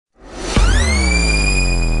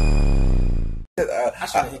I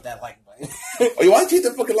should have hit that like button. Oh, you want to hit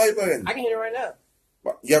the fucking like button? I can hit it right now.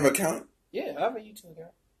 You have an account? Yeah, I have a YouTube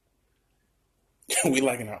account. We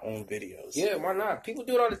liking our own videos. Yeah, why not? People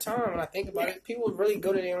do it all the time. When I think about it, people really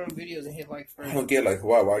go to their own videos and hit like first. I don't get like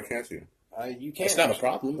why? Why can't you? You can't. It's not a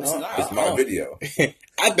problem. It's not. It's my video.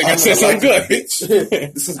 I think I said something good,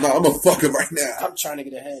 bitch. This is not. I'm a fucker right now. I'm trying to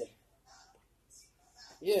get ahead.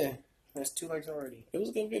 Yeah, that's 2 likes already. It was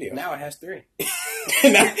a good video. Now it has 3. He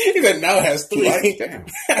said now it has 3. Like, damn.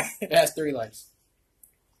 It has 3 likes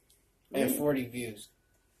and 40 views.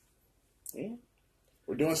 Yeah.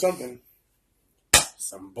 We're doing something.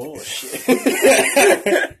 Some bullshit.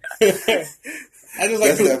 I just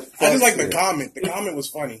like the comment. The comment was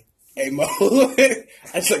funny. Hey Mo, I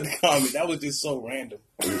just like the comment. That was just so random.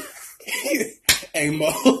 Hey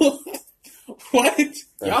Mo, what?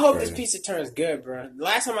 Y'all hope this pizza turns good, bro. The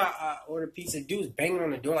last time I ordered pizza, dude was banging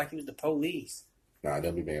on the door like he was the police. Nah,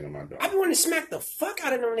 don't be banging on my door. I be wanting to smack the fuck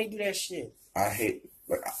out of them when they do that shit. I hate.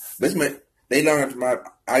 Like, this man. They learn after my.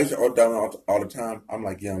 I used to order down all the time. I'm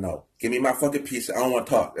like, yo, no, give me my fucking pizza. I don't want to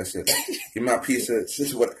talk. That's it. Give me my pizza. This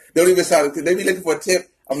is what. They don't even sound. They be looking for a tip.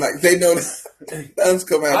 I'm like, they know. Nothing's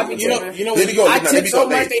coming out. I tip so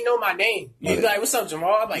much they know my name. You be like, what's up,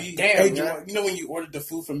 Jamal? I'm like, damn. Hey, Jamal, you know when you ordered the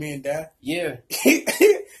food for me and Dad? Yeah.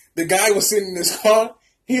 The guy was sitting in his car.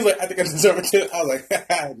 He's like, I think I deserve a tip. I was like,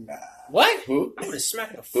 nah. What? Who? I would have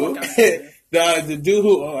smacked the fuck out of him. The dude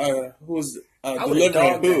who's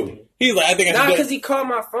delivering food. He's like, I think I Nah, because he called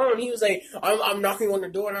my phone. He was like, I'm knocking on the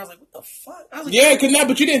door. And I was like, what the fuck? I was like, yeah,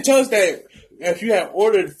 but you didn't tell us that if you had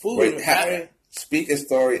ordered food. Wait, speak a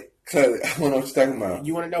story. Cause I don't know what you're talking about.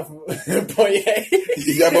 You want to know from Boye?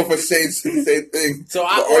 Y'all both saying the same thing. So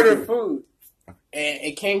I ordered food. And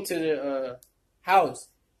it came to the house.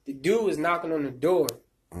 The dude was knocking on the door.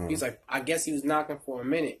 He's like, I guess he was knocking for a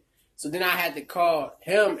minute. So then I had to call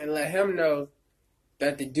him and let him know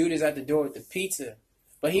that the dude is at the door with the pizza.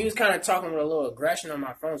 But he was kind of talking with a little aggression on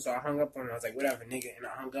my phone, so I hung up on him. I was like, whatever, nigga, and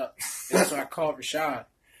I hung up. And that's when I called Rashad.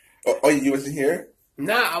 Oh, you wasn't here?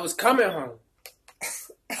 Nah, I was coming home.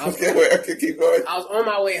 Okay, keep going. I was on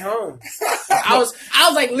my way home. I was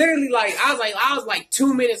like literally like I was like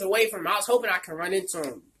 2 minutes away from him. I was hoping I could run into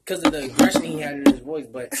him because of the aggression he had in his voice,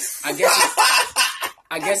 but I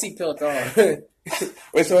guess he peeled off.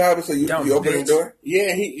 Wait, so what happened? So you opened the door?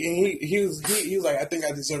 Yeah, he was like, I think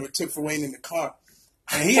I deserve a tip for waiting in the car.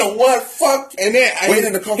 And he what? Fuck. And then waiting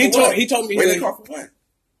in the car for what? He told me waiting in the car for what?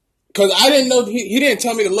 Because I didn't know he didn't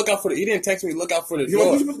tell me to look out for he didn't text me to look out for the door.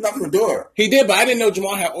 He was supposed to knock on the door. He did, but I didn't know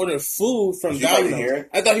Jamal had ordered food from Domino's.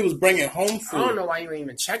 I thought he was bringing home food. I don't know why you didn't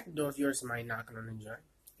even check the door if you heard somebody knocking on the joint.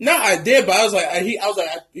 No, I did, but I was like,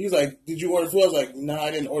 he's like, did you order food? I was like, no, I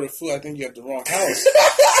didn't order food. I think you have the wrong house.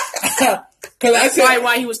 Because that's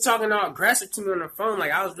why he was talking all aggressive to me on the phone.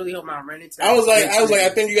 Like I was really hoping I ran into. I was like, I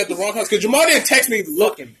think you got the wrong house. Because Jamal didn't text me.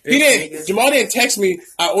 Look, Jamal didn't text me.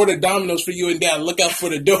 I ordered Domino's for you and Dad. Look out for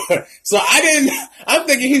the door. So I didn't. I'm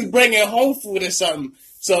thinking he's bringing home food or something.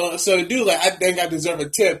 So dude, like, I think I deserve a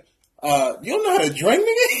tip. You don't know how to drink,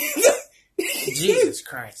 nigga. Jesus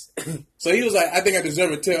Christ. So he was like, I think I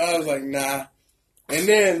deserve a tip. I was like, nah. And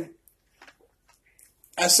then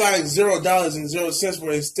I signed $0.00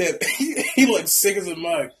 for his tip. He looked sick as a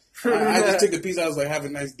mug. I just took the piece. I was like, have a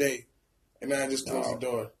nice day. And then I just closed the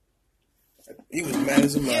door. He was mad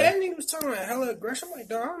as a mug. Yeah, that nigga was talking about hella aggression. I'm like,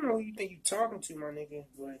 dog, I don't know who you think you talking to, my nigga.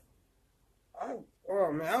 But I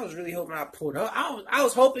was really hoping I pulled up. I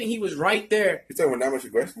was hoping he was right there. You talking about that much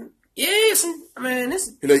aggression? Yes, man.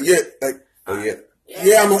 This. He's like,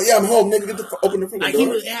 yeah, I'm home, nigga. Get open the front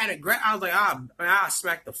door. He had a great. I was like, I'll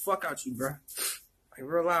smack the fuck out you, bro. Like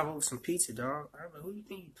real live over some pizza, dog. I was like, who you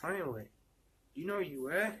think you playing with? You know where you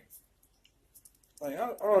at? Like,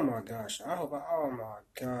 oh my gosh. Oh my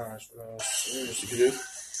gosh, bro. Seriously.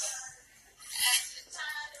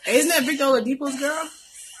 Hey, isn't that Victor Oladipo's girl?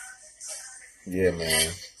 Yeah,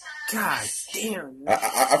 man. God damn.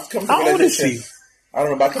 I've come to How old is she? I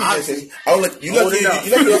don't know about conversation. I don't like you. Look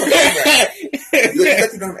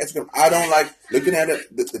on Instagram. I don't like looking at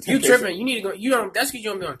it. The you tripping? You need to go. You don't. That's because you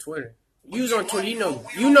don't be on Twitter. You was on Twitter.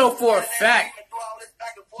 You know for a fact.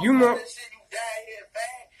 You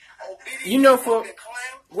know for.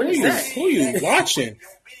 What is that? Who are you watching?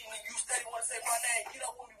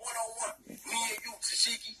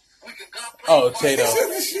 Oh, Tato.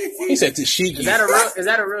 He said Tashiki. Is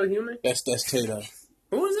that a real human? That's Tato.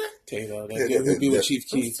 Who is that? Tato. That who be with Chief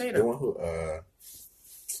Keef. The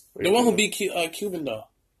one who beat Cuban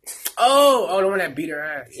doll. Oh, the one that beat her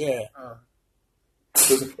ass. Yeah.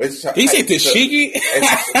 He said Tashiki.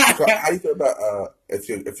 How do you feel about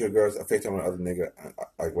if your girl's a FaceTime with other nigga?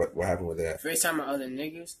 Like what happened with that? FaceTime with other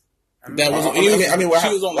niggas. That was.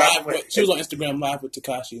 She was on live. She was on Instagram Live with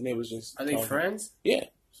Tekashi, and they was just. Are they friends? Yeah.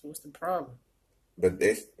 So what's the problem? But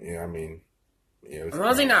they, yeah, I mean, yeah. As long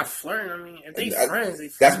as they not flirting, I mean, if they friends, they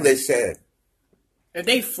friends. That's what they said. If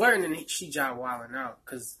they flirting, then she job wilding out.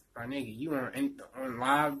 Cause my nigga, you on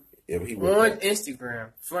live on Instagram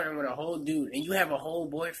flirting with a whole dude, and you have a whole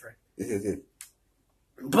boyfriend. This is it.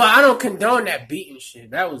 But I don't condone that beating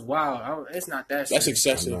shit. That was wild. It's not that serious. That's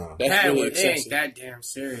excessive. That's really excessive. It ain't that damn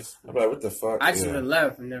serious. I'm like, what the fuck? I just would've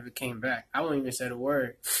left and never came back. I wouldn't even said a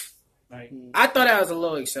word. Like, I thought that was a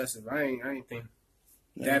little excessive. I ain't think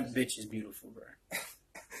that bitch is beautiful, bro.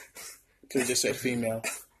 Could have just said female.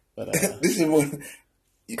 But this is what.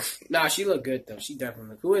 Nah, she look good though. She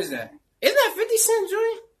definitely look. Who is that? Isn't that 50 Cent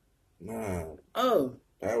joint? Nah. Oh.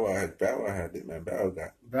 Bow Wow had it, man.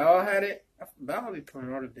 Bow had it. Bow be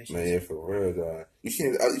pulling all the bitches. Man, yeah, for real, dog.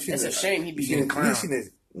 It's a shame he be getting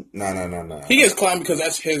clowned. No. He gets clowned because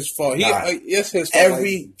that's his fault. It's his fault.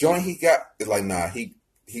 Every joint he got is like, nah, he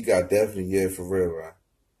got definitely, for real, bro.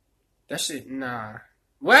 That shit, nah.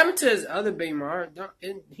 What happened to his other baby mom?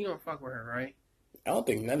 He don't fuck with her, right? I don't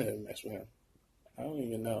think none of them mess with him. I don't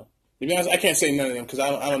even know. To be honest, I can't say none of them because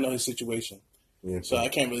I don't know his situation. Yeah, so I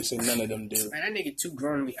can't really say none of them do. Man, that nigga too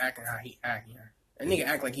grown to be acting how he acting. That nigga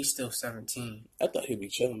act like he's still 17. I thought he'd be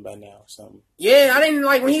chilling by now or something. Yeah, I didn't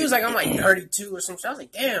like when he was like, I'm like 32 or some shit. I was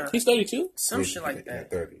like, damn. He's 32? Some shit like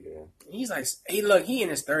that. 30, yeah. He's like, hey, look, he in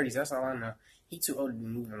his 30s. That's all I know. He too old to be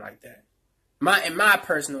moving like that. In my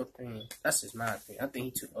personal opinion, that's just my opinion. I think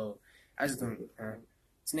he too old. I just don't.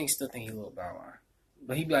 This nigga still think he a little Bow Wow,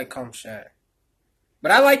 but he be like Calm Shad.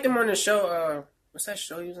 But I liked him on the show. What's that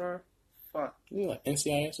show he was on? Fuck. You like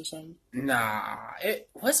NCIS or something? Nah,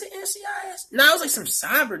 was it NCIS? Nah, it was like some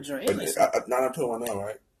cyber joint. 90210,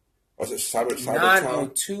 right? Was it cyber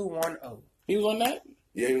 90210? He was on that?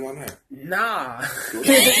 Yeah, he was on that. Nah.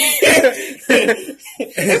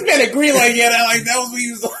 This man agreed like, yeah, that was what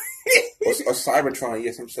he was on. Or Cybertron,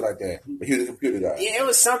 yeah, some shit like that. But he was a computer guy. Yeah, it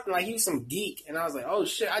was something like he was some geek, and I was like, oh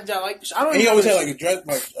shit, I just like this. He always had like a dress,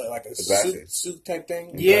 like a suit type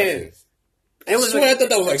thing. Yeah. It was. I thought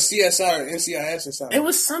that was like CSI or NCIS or something. It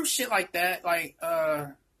was some shit like that, like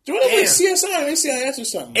Do it like CSI or NCIS or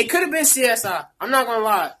something? It could have been CSI. I'm not gonna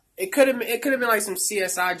lie. It could have been like some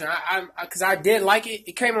CSI joint. Because I did like it.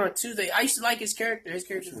 It came on Tuesday. I used to like his character. His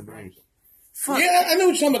character was great. Fuck. Yeah, I know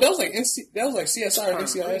what you're talking about. That was like CSI or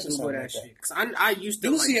NCIS or something like that. Because I used to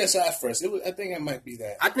do CSI first. I think it might be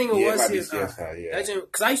that. I think it was CSI. Yeah.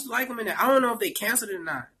 Because I used to like him in that. I don't know if they canceled it or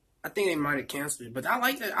not. I think they might have canceled it, but I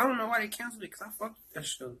like that. I don't know why they canceled it because I fucked with that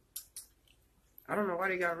show. I don't know why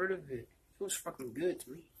they got rid of it. It was fucking good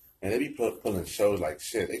to me. And they be pulling shows like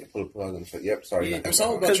shit. They can pull a plug on the show. Yep, sorry. Yeah, it's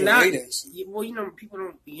all about your ratings. Well, you know, people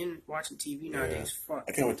don't be in watching TV nowadays. Fuck.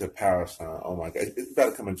 I can't wait to Power Son. Oh my god, it's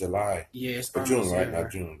about to come in July. Yeah, it's or June, right?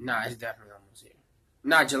 Not June. Nah, it's definitely almost here.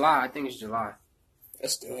 Not July. I think it's July. I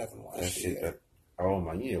still haven't watched it. Oh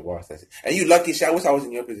my, you need to watch that shit. And you lucky shit. I wish I was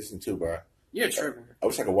in your position too, bro. You're tripping. I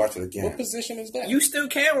wish I could watch it again. What position is that? You still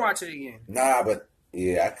can watch it again. Nah, but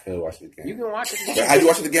yeah, I could watch it again. You can watch it again. But have you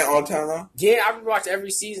watched it again all the time though? Yeah, I've watched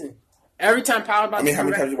every season. Every time Power about. I mean, how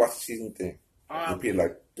many times you watch the season thing? Repeat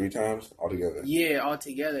like 3 times altogether. Yeah,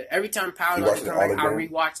 altogether. Every time Power about to come back, I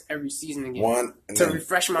rewatch every season again. One and to then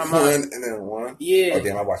refresh my mind. One and then one. Yeah. Oh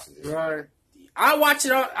damn, I watched it. One. I watch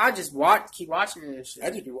it all. I just keep watching it and shit. I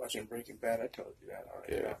just be watching Breaking Bad. I told you that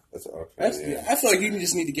already. Yeah, that's okay. I feel like you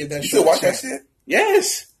just need to get that. You still watch that shit?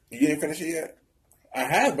 Yes. You didn't finish it yet? I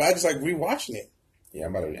have, but I just like rewatching it. Yeah,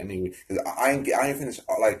 I'm about to anyway because I ain't finished.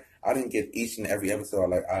 Like I didn't get each and every episode.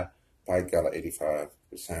 Like I probably got like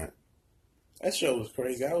 85%. That show was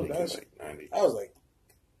crazy. I was like 90. I was like,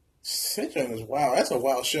 Citron is wild. That's a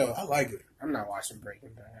wild show. I like it. I'm not watching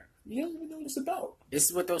Breaking Bad. You don't even know what it's about.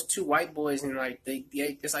 It's with those 2 white boys and like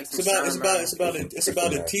it's like it's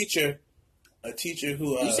about a teacher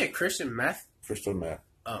who you said Christian meth. Crystal meth.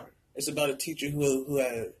 Oh, it's about a teacher who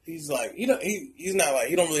had he's like he's not like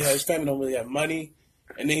he don't really have his family don't really have money,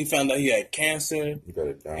 and then he found out he had cancer. You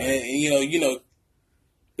gotta die. And you know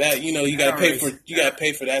that you gotta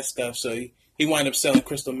pay for that stuff. So he wound up selling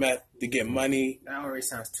crystal meth to get money. That already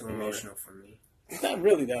sounds too emotional for me. It's not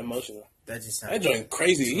really that emotional. That just sounds. That joint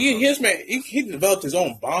crazy. He developed his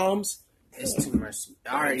own bombs. It's too much.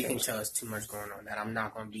 I already can tell it's too much going on that I'm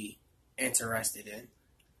not going to be interested in.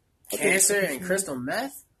 Cancer and crystal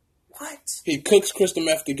meth? What? He cooks crystal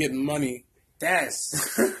meth to get money. That's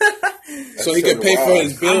so he could pay for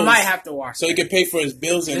his bills. I might have to watch. So he could pay for his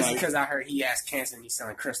bills and just because I heard he has cancer and he's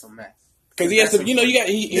selling crystal meth. Because he has to,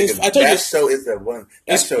 I told that show is the one.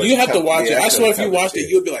 You have to watch it. I swear, if you watched it,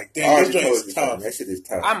 you'll be like, "Damn, this joint is tough." That shit is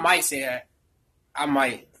tough. I might say that. I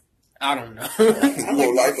might. I don't know. You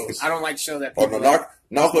won't like it. I don't like show that. Oh, people no, like.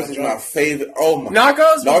 Narcos is my favorite. Oh my.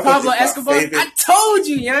 Narcos with Pablo is my Escobar. favorite. I told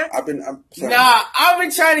you, yeah. I'm sorry. Nah, I've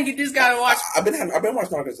been trying to get this guy to watch. I've been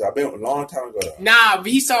watching Narcos. I've been a long time ago. Though. Nah, but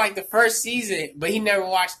he saw like the first season, but he never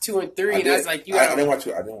watched 2 and 3. And I was like, I didn't watch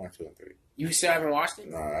 2. I didn't watch 2 and 3. You still haven't watched it?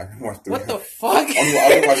 Nah, I didn't watch 3. What the fuck?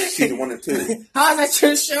 I only watched season 1 and 2. How's that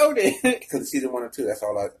your show then? Because season 1 and 2, that's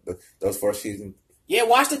all those 4 seasons. Yeah,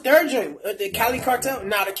 watch the third joint. The Cali Cartel.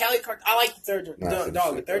 Nah, the Cali Cartel. I like the third joint. Nah,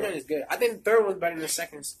 Dog, the third joint is good. I think the third one's better than the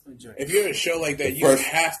second joint. If you're in a show like that, you First-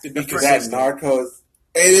 have to be That consistent. Narcos.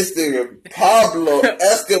 Hey, this nigga, Pablo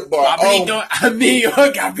Escobar.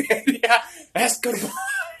 Escobar.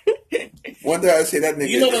 One day I say that nigga.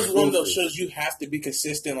 You know, that's is one of those ruthless. shows you have to be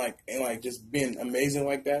consistent, like and like just being amazing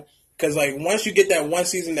like that. Because like once you get that one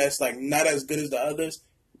season that's like not as good as the others,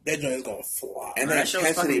 that joint is gonna fly. And That show was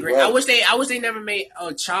intensity, fucking great. bro. I wish they never made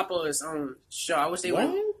El Chapo his own show. I wish they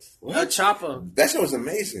would. What? El Chapo. That shit was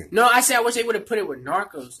amazing. No, I said I wish they would have put it with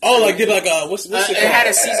Narcos. Oh, like did like what's It it had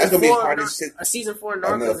a called? season That's gonna be 4. hard as shit. A season 4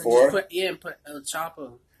 Another Narcos. And 4? and put El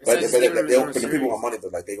Chapo. But Instead of just giving him his own the people series. want money,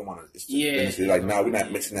 but like they don't want to. Yeah. They're like, nah, we're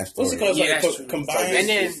not mixing that story. What's it called? Yeah, Like that's true. combined. And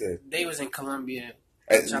then It's a- they was in Colombia,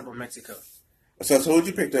 And- Chapo, Mexico. So who'd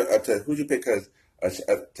you pick who'd you pick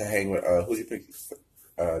to hang with? Who'd you pick?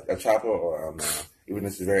 El Chapo or even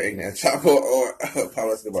this is very ignorant. El Chapo or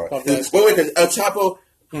Pablo Escobar? Pablo Wait, because El Chapo.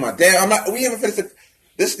 Come on, damn! I'm not. We haven't finished.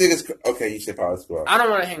 This nigga's okay. You said Pablo Escobar. I don't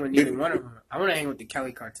want to hang with neither one of them. I want to hang with the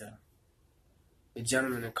Cali Cartel. The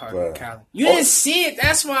gentleman in Right. Cali. You didn't see it.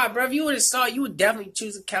 That's why, bro. If you would have saw it, you would definitely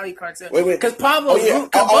choose the Cali Cartel. Wait. Because Pablo, Oh, yeah.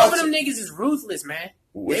 because Oh, both I of them niggas is ruthless, man.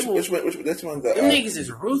 Which one's the Them niggas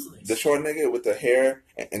is ruthless. the short nigga with the hair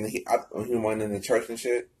and he went in the church and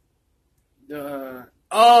shit?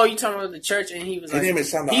 Oh, you talking about the church? And he was His like, name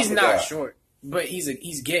is something. he's I not forgot. short, but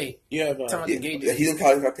he's gay. You have Talking about Yeah, the gay dude. he's in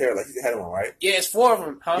college right there. Like he had one, right? Yeah, it's 4 of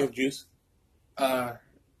them, huh? you have juice. I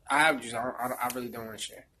have just. I really don't want to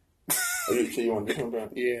share. So you want this one, bro?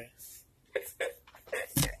 Yeah.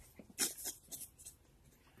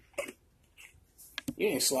 You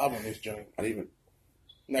ain't slob on this joint. I didn't even.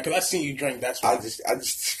 Now, because I seen you drink, that's why. I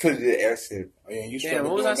just couldn't do the air shit. Oh, yeah, you Yeah, struggle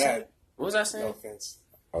what was I doing saying? that. What was I saying? No offense.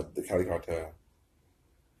 The Cali Cartel.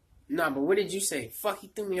 Nah, but what did you say? Fuck, he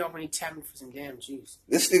threw me off when he tapped me for some damn juice.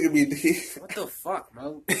 This nigga be. What the fuck,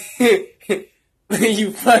 Mo?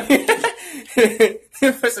 You fucking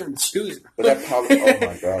for some juice. But that Pablo. Oh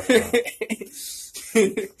my god.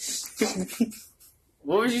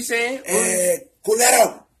 What was you saying? Hey,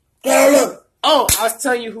 culero, culero. Oh, I was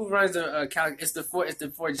telling you who runs the Cali. It's the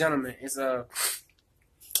four gentlemen. It's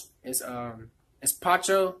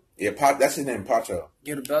Pacho, Yeah, that's his name, Pacho.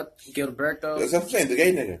 Gilberto. That's what I'm saying. The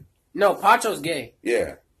gay nigga. No, Pacho's gay.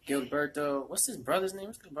 Yeah. Gilberto. What's his brother's name?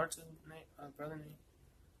 What's Gilberto's name? Brother name?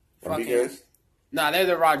 Rodriguez. Nah, they're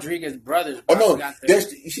the Rodriguez brothers. Oh bro. I no, forgot their-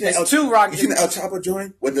 there's you seen that It's 2 Rodriguez. You seen the El Chapo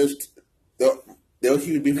joint where those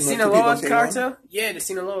he would be The from those two people Sinaloa on the same cartel? line? Yeah, the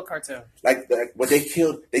Sinaloa cartel. Like when they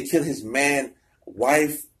killed his man,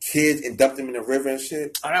 wife, kids, and dumped him in the river and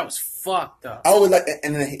shit. Oh, that was fucked up. I was like,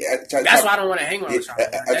 and then That's why I don't want to hang with El Yeah, Chapo.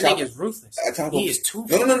 That El Chapo- nigga's ruthless. El Chapo, He is too.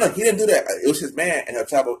 No. He didn't do that. It was his man, and El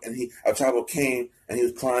Chapo came and he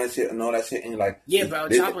was crying and shit and all that shit, and like Yeah,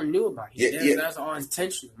 but El Chapo knew about it. Yeah. That's all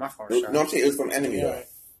intentional. My fault. No, I'm saying it was from enemy Yeah. though.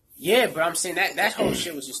 Yeah, but I'm saying that whole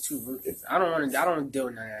shit was just too ruthless. I don't want to deal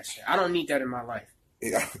with none of that shit. I don't need that in my life.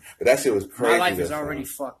 Yeah, but that shit was crazy. My life is though, already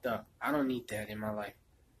son. fucked up. I don't need that in my life.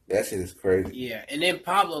 That shit is crazy. Yeah, and then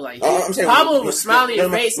Pablo, like, I'm saying- Pablo was smiling in No,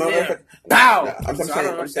 your face, no, and no, then no, bow. no, I'm So I saying- don't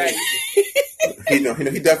I'm want that.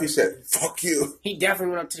 saying- He definitely said, "Fuck you." He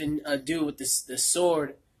definitely went up to the dude with the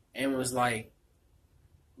sword and was like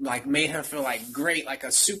made him feel like great, like a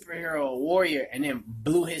superhero, a warrior, and then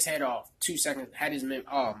blew his head off 2 seconds. Had his men,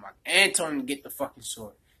 oh my, and told him to get the fucking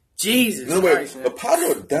sword. Jesus No, Christ, but man.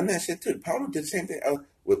 Pablo done that shit too. Pablo did the same thing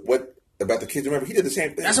with what about the kids. Remember, he did the same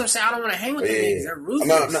thing. That's what I'm saying. I don't want to hang with them Yeah. niggas. They're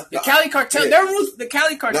ruthless. No, the Cali Cartel, yeah. they're ruthless. The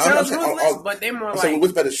Cali Cartel's I'm saying, ruthless, but they're more I'm like, saying,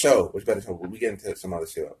 which better show? Which better show? We get into some other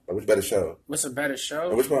shit. Like, which better show? what's a better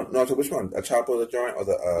show? Or which one? No, so which one? A Chapo the joint or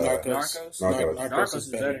the Narcos? Narcos. Narcos is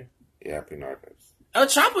better. Yeah, I think Narcos. El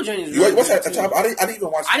Chapo joint is You really what's that? good, A too. Chapo? I didn't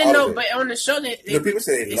even watch. I didn't all know, of it. but on the show, People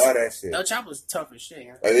say they it's- love that shit. El Chapo's tough as shit.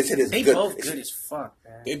 Yeah. Like, they said it's They good. both good as fuck,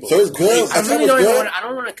 man. They both So it's good. I El really Chapo's don't even good. want. I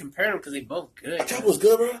don't want to compare them because they both good. El Chapo's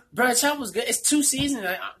good, bro. Bro, El Chapo's good. It's 2 seasons.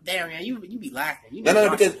 Like, damn, man, you be laughing. You be No,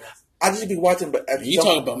 watching because this. I just be watching. But You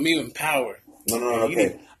talk about me and power. No, You okay.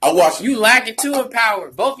 need- I watched. You lacking too in power.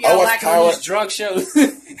 Both of I y'all watch lacking Power. on these drug shows.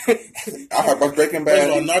 I heard about Breaking First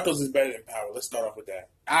of all, Bad. Narcos is better than power. Let's start off with that.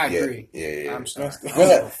 I agree. Yeah. I'm sorry.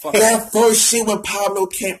 But that first scene when Pablo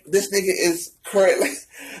came, this nigga is crazy.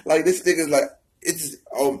 Like this nigga is like, it's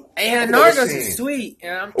and Narcos is sweet.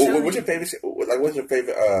 And I'm telling what's your favorite? Like, what's your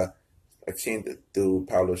favorite scene to do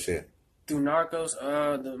Pablo shit? Do Narcos?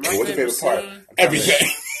 What's your favorite part? Everything.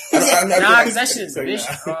 Nah, because that shit is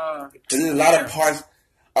bitch. There's a lot of parts.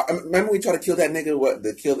 Remember we tried to kill that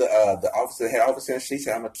nigga? Kill the officer, the head officer, and she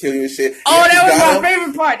said, "I'm gonna kill you and shit." Oh, that was my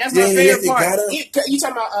favorite part. That's my favorite part. You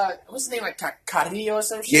talking about what's his name, like Carrillo or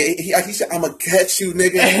some shit? Yeah, he said, "I'm gonna catch you,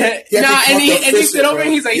 nigga." And he stood over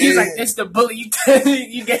and he's like, "It's the bullet you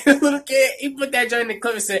gave the little kid." He put that joint in the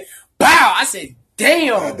clip and said, "Bow." I said,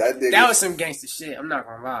 "Damn, that was some gangster shit." I'm not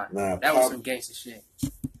gonna lie, that was some gangster shit.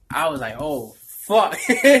 I was like, "Oh fuck."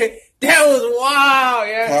 That was wild,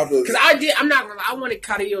 yeah. Because I'm not gonna lie, I wanted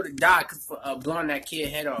Carrillo to die for blowing that kid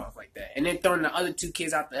head off like that. And then throwing the other two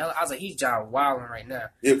kids out the hell. I was like, he's John wilding right now.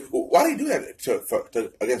 Yeah, why did he do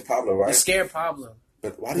that against Pablo, right? To scare Pablo.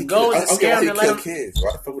 But why did he kill kids?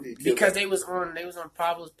 Why the fuck would he kill because they was on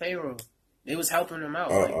Pablo's payroll. They was helping him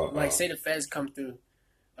out. Say the feds come through.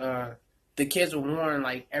 The kids will warn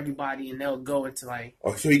like everybody, and they'll go into like.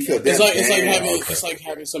 Oh, so he killed them. It's like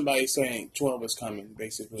having somebody saying 12 is coming,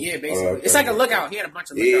 basically. Yeah, basically. It's like a lookout. He had a bunch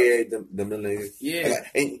of lookouts. Yeah, the middle niggas. Yeah,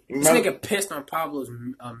 this nigga pissed on Pablo's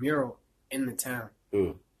mural in the town.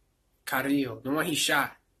 Who? Carrillo, the one he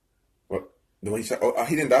shot. What? The one he shot? Oh,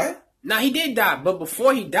 he didn't die? Nah, he did die, but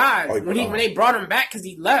before he died, when they brought him back, because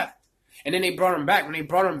he left, and then they brought him back. When they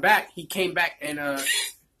brought him back, he came back and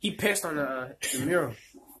he pissed on the mural.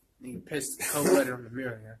 He pissed cold-blooded on the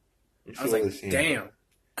mirror, yeah. I was like, damn.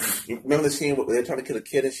 You remember the scene where they were trying to kill a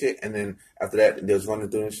kid and shit, and then after that, they was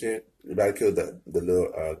running through and shit? They about to kill the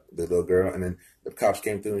little girl, and then the cops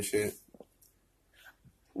came through and shit?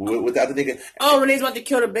 With the other nigga. Oh, when they was about to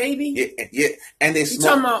kill the baby? Yeah. And they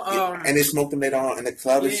smoked. And they smoked him later on in the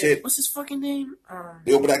club and shit. What's his fucking name?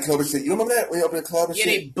 They opened that club and shit. You remember that? When they opened the club and shit?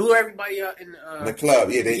 Yeah, they blew everybody up in the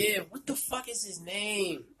club. Yeah, what the fuck is his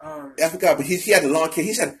name? I forgot, but he had a long kid.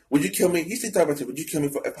 He said, "Would you kill me?" He said, "Would you kill me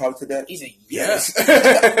for Apollo to that?" He said, "Yes."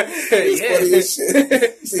 He's funny as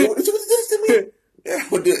shit. He said, "What you do to me?" Yeah,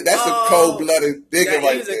 that's a cold-blooded nigga right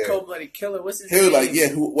there. He was a cold-blooded killer. What's his name? He was like, yeah,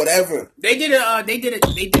 whatever. They did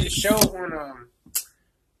a show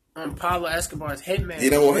on Pablo Escobar's Hitman.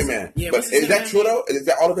 You know what Hitman? Yeah, but is that true though? Is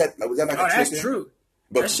that all of that? Was that like a that's true.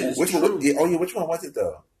 But that shit is which true. Which one was it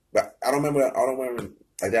though? But I don't remember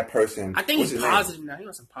like that person. I think he's positive now. He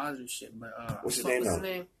on some positive shit. But what's his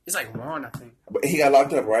name? It's like Ron, I think. But he got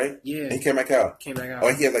locked up, right? Yeah. And he came back out.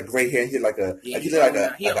 Oh, he had like gray hair. He had like an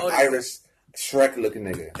Irish Shrek looking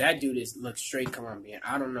nigga. That dude looks straight Colombian.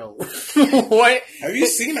 I don't know what. Have you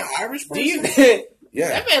seen an Irish person? Yeah.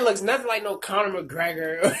 That man looks nothing like no Conor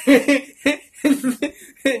McGregor,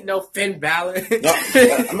 no Finn Balor. No,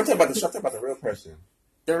 I'm not talking about the real person.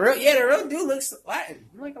 The real dude looks Latin.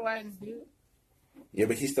 Like a Latin dude. Yeah,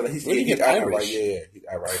 but he's Irish. Right? Yeah, he's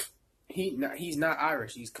Irish. He's not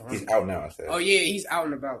Irish. He's Colombian. He's out now. I said. Oh yeah, he's out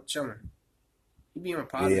and about chilling. He be on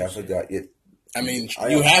positive. Yeah, I forgot. Yeah. I mean,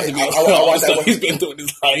 you have to be. I he's been doing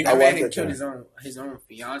this life. That man killed his own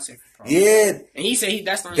fiance. Yeah, and he said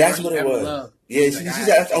that's the only that's what it was. Loved. Yeah, she said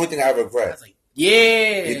that's the only thing I ever regret. I was like,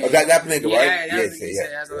 yeah, that nigga, yeah, right? That's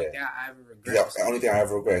the only thing I ever regret. Yeah, the only thing I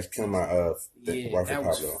ever regret is killing my wife for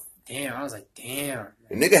Pablo. Damn, I was like, damn.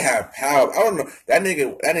 The nigga had power. I don't know. That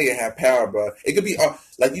nigga had power, bro. It could be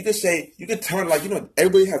like you could turn like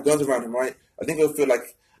everybody have guns around him, right? I think it'll feel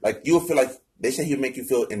like you'll feel like. They say he'll make you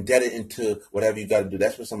feel indebted into whatever you got to do.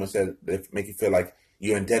 That's what someone said. They make you feel like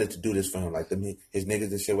you're indebted to do this for him, like his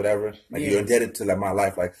niggas and shit, whatever. Like you're indebted to like my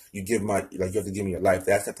life. Like you have to give me your life.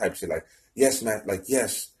 That's the type of shit. Like yes, man. Like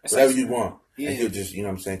yes, that's whatever you want. Yeah. And he'll just what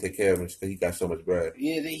I'm saying, take care of him because he got so much bread.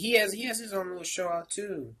 Yeah, he has his own little show out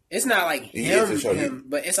too. It's not like him,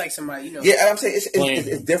 but it's like somebody Yeah, I'm saying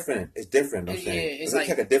it's different. It's different. I'm saying it's like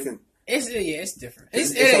a different. It's different.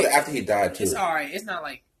 It's after he died too. It's alright. It's not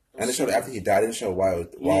like. And it showed after he died. It didn't show why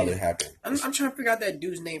it happened. I'm trying to figure out that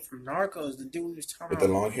dude's name from Narcos. The dude who was talking with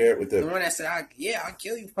the long hair, with the one that said, "I'll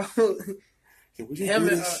kill you." Would you do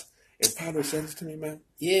this? If Pablo sends this to me, man.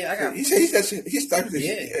 Yeah, I got. He said he started this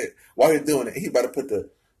shit. While he's doing it, he about to put the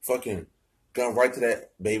fucking gun right to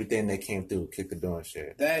that baby thing that came through, kicked the door and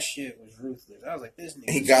shit. That shit was ruthless. I was like, this nigga.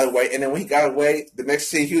 And he got away, and then when he got away, the next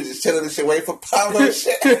scene he was just chilling and shit, waiting for Pablo and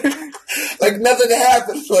shit. Like nothing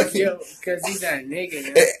happened. Like, yo, because he's that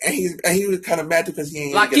nigga. And he was kind of mad because he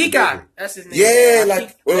ain't. La Kika, that's his name. Yeah,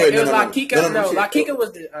 like wait, it was La Kika. No, La Kika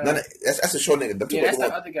was the. That's a short nigga. That's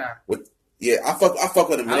the other guy. Yeah, I fuck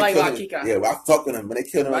with him. I like La Kika. Yeah, I fuck with him. When they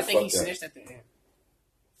killed him, I think he snitched at the end.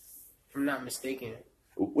 If I'm not mistaken.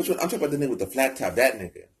 Which one? I'm talking about the nigga with the flat top. That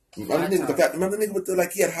nigga. Remember the nigga with the top. Remember the nigga with the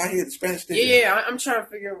he had high hair, the Spanish nigga. Yeah. I'm trying to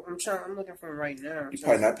figure. I'm looking for him right now. He's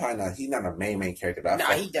probably not. He's not a main character. But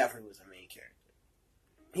Nah, he definitely was a main character.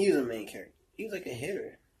 He was a main character. He was like a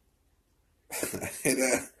hitter.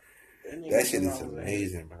 that shit is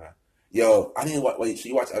amazing, bro. Yo, I didn't watch. Wait, so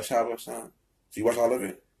you watch El Chavo, son? So you watch all of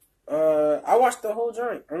it? I watched the whole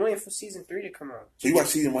joint. I'm waiting for season 3 to come out. So you watch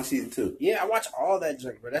season 1, season 2? Yeah, I watch all that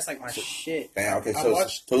joint, bro. That's like my shit. Damn, okay, so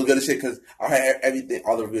it's good as shit because I heard everything,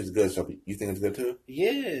 all the reviews are good. So you think it's good too?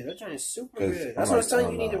 Yeah, that joint is super good. That's what I was telling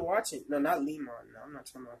you. You need to watch it. No, not Lemon. No, I'm not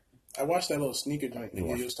talking about. I watched that little sneaker joint you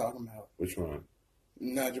was talking about. Which one?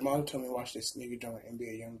 Nah, Jamal told me to watch this sneaker joint with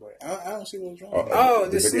NBA Youngboy. I don't see what's wrong.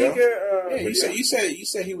 The sneaker. Yeah, you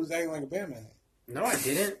said he was acting like a Batman. No, I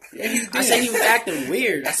didn't. Yeah, you did. I said he was acting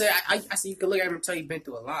weird. I said you could look at him and tell he's been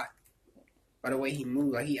through a lot. By the way he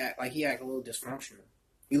moved, he act a little dysfunctional.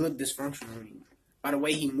 He looked dysfunctional. By the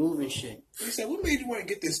way he moved and shit. He said, "What made you want to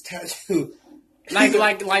get this tattoo?" Like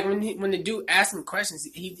when the dude asked him questions,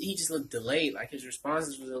 he just looked delayed. Like his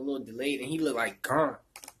responses was a little delayed, and he looked like gone.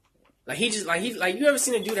 Like you ever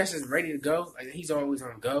seen a dude that's just ready to go? Like he's always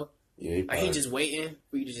on go. Yeah, he just waiting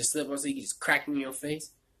for you to just slip up so he can just crack you in your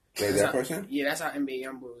face. That person? Yeah, that's how NBA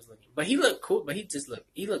Youngboy was looking. But he looked cool, but he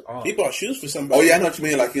looked off. He bought shoes for somebody. Oh yeah, I know what you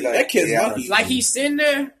mean. Like that kid's lucky. Like he's sitting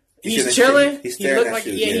there, he's chilling. He looked like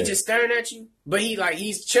he just staring at you. But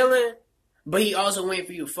he's chilling, but he also waiting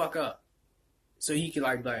for you to fuck up, so he could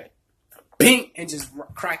like bing and just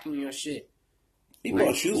crack you in your shit. He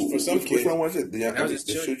bought shoes for some kid. Which one was it? That was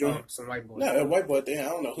his shoe joint. Some white boy. No, a white boy. Damn, I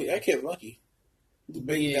don't know. That kid's lucky.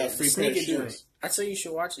 But yeah, free pair of shoes. I tell you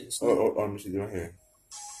should watch it. Let me see doing here.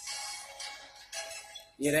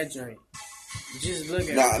 Yeah, that joint. Just look at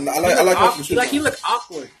him. I like he look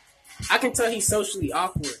awkward. I can tell he's socially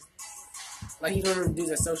awkward. Like he's one of them dudes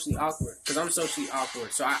that's socially awkward. Because I'm socially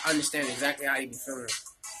awkward, so I understand exactly how he be feeling.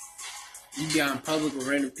 You be out in public with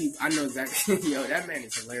random people. I know exactly. Yo, that man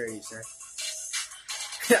is hilarious, man.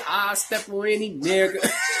 I'll step away any nigga.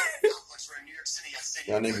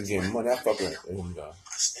 Y'all niggas getting money. I fuck with it. Here we go.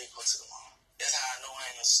 That's how I know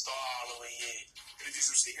I ain't a star all the way yet. Gonna do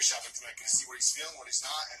some sneaker shopping tonight. Gonna see what he's feeling, what he's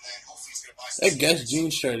not, and then hopefully he's gonna buy some. That Guess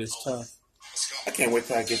jeans shirt is tough. I can't wait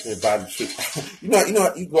till I get to buy the shoe. you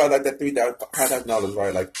know, you go out like that $3,000,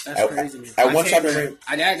 right? Like that's crazy. At one shopping rate.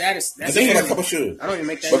 That's for like a couple shoes. I don't even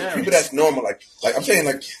make that. But people that's normal, like I'm saying,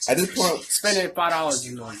 like at this point, spending $5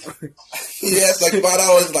 is normal. Yeah, it's like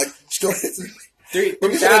 $5, like straight.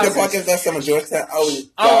 When we started the podcast last time in Georgetown, I was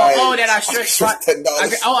that I stretched $10.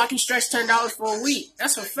 I can stretch $10 for a week.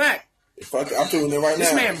 That's a fact. Fuck, I'm doing it right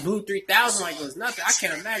this now. This man blew 3,000 like it was nothing. I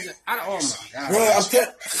can't imagine. Oh my god, bro!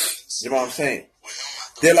 You know what I'm saying?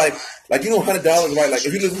 They're like you know $100, right? Like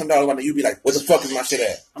if you lose $100 right now, you'd be like, "What the fuck is my shit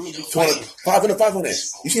at?" I'm gonna do 500.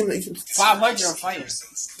 You see 500? I'm fighting.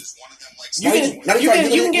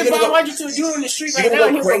 You can give 500 to a dude in the street right now,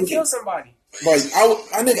 and he's gonna kill somebody. Bro, if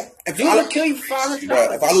I kill you for $500.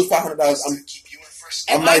 Bro, if I lose $500,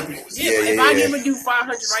 if I give a dude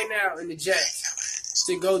 500 right now in the jet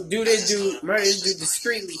to go do this dude, murder this dude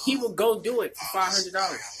discreetly, he will go do it for $500.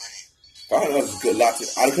 $500 is a good lot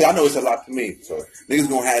because I know it's a lot to me. So niggas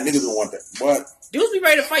gonna want that. But dudes be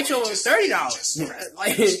ready to fight you over $30.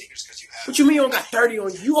 Like, what you mean you don't got 30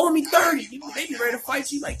 on you? You owe me 30. They be ready to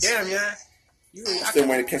fight you. Like, damn, yeah. I'm still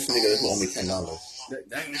waiting to catch a nigga who owe me $10.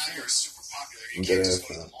 That ain't serious. I'm dead ass.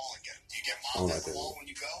 I don't like that.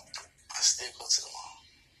 I still go to the mall.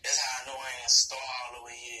 That's how I know I ain't a star all the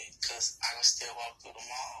way yet, because I can still walk through the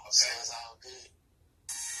mall, so it's all good.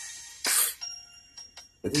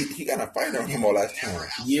 But he got in a fight on him all last time.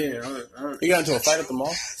 Yeah. He got into a fight at the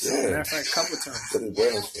mall? Yeah. Matter of fact, a couple times. But his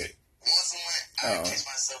brother shit. Once a month, I catch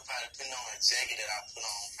myself probably putting on a jacket that I put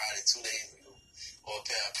on probably 2 days ago, or a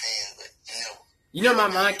pair of pants, but never. You know my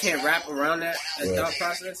mind can't wrap around that thought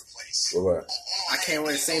process? What? I can't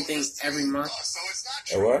wear the same thing every month.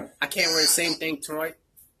 What? I can't wear the same thing twice.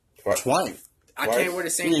 Twice? I can't wear the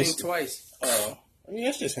same thing twice. I mean,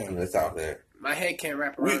 that's just him. It's out there. My head can't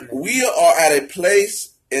wrap around that. We are at a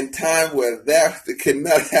place in time where that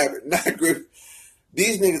cannot happen. Not good.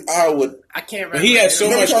 These niggas are with. I can't wrap around he had so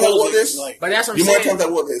much clothes. But that's what I'm saying. You might tell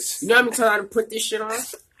that what this. You know how many times I put this shit on?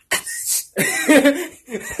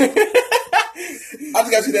 I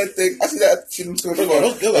think I see that thing. I see that shit for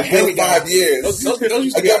like 5 years.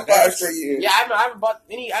 I got 5 straight years. Yeah, I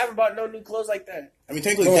haven't bought no new clothes like that. I mean,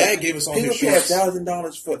 technically, Dad gave us all his shorts.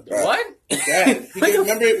 $1,000 for what? Dad,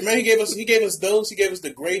 remember he gave us those. He gave us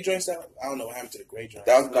the gray joints. I don't know what happened to the gray joints.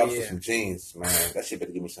 $1,000 for some jeans, man. That shit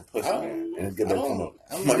better give me some pussy, man. And it's good to come up.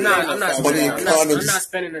 I'm not spending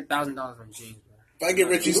 $1,000 on jeans, bro. If I get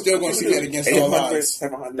rich, you still gonna see that against all 800, odds.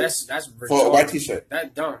 700 That's for a white retarded. T-shirt. That's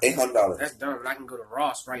dumb. $800. That's dumb. And I can go to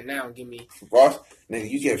Ross right now and give me Ross, nigga,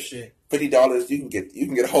 you give shit. $50. You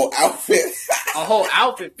can get a whole outfit. A whole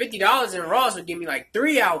outfit. $50 in Ross would give me like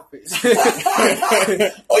 3 outfits. Oh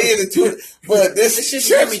yeah, the two. But this shit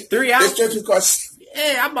give me 3 This outfits. shirt cost.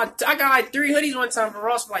 Yeah, I got like 3 hoodies one time from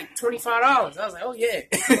Ross for like $25. I was like, oh yeah.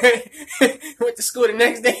 Went to school the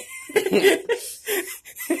next day.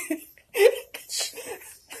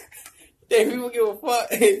 Think people give a fuck?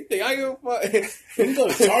 Think I give a fuck? You go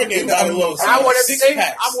to Target and buy a little I want to six say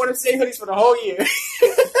packs. I want to say hoodies for the whole year.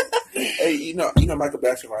 Hey, you know Michael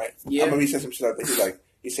Jackson, right? Yeah. I remember he said some shit like that.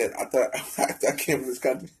 He said, I thought I came from this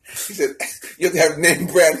country. He said, you have to have name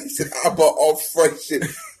brand. He said, I bought all fresh shit.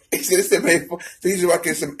 He said, man, so he's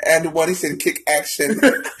rocking some and one. He said, kick action.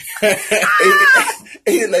 and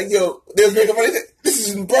he's like, yo, there's making money. This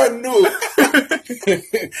is brand new.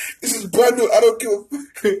 This is brand new. I don't give a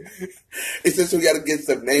fuck. He said, so we got to get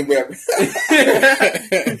some name brand.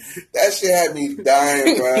 That shit had me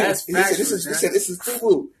dying, bro. That's He said, factual, this is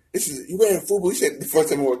FUBU. You wearing FUBU? He said the first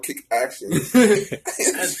time I wore kick action.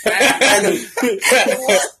 That's bad.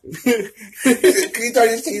 What? He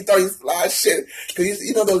thought he fly shit. Cause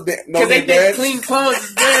you know those Because no they name think brands. clean clothes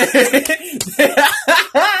is good.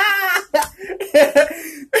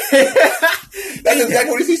 That's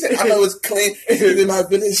exactly what he said. I know it's clean. In my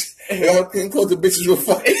village, all clean clothes, the bitches will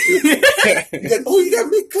fuck you. He's like, oh, you got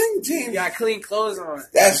me clean, You team. got clean clothes on.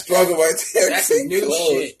 That's struggle right there. That's some Clean new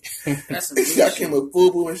clothes. shit. That's some new This guy shit. came with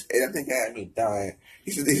FUBU and shit. I think it had me dying.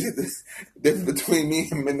 He said the difference between me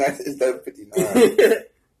and midnight is $59.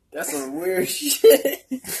 That's some weird shit.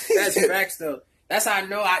 That's facts though. That's how I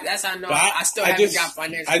know. I still haven't got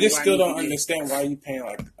financial. I just still don't understand why you paying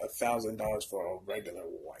like $1,000 for a regular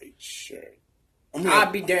white shirt. I mean,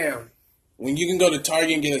 I'll be down. when you can go to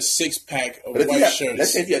Target and get a 6-pack of But if you white have, shirts.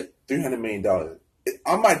 let's say if you have $300 million,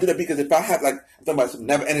 I might do that because if I have I'm talking about some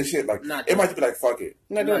never ending shit, like Not it might just be like fuck it.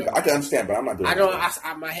 Not doing I can understand, but I'm not doing I it.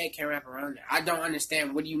 don't. My head can't wrap around that. I don't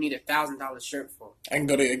understand. What do you need $1,000 shirt for? I can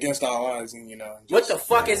go to Against All Odds and What the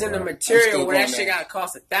fuck is in the I'm material still where that going shit there. got to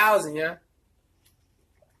cost $1,000? Yeah.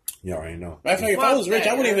 You already know. Matter of fact, if I Fuck was rich,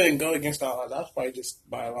 that, I wouldn't man. even go Against All Odds. I'd probably just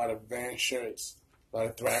buy a lot of Van shirts, a lot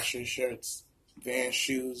of Thrasher shirts, Van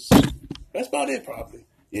shoes. That's about it, probably.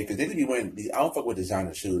 Yeah, because they could be wearing. I don't fuck with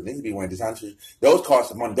designer shoes. They could be wearing designer shoes. Those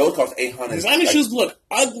cost money. Those cost $800. Designer shoes look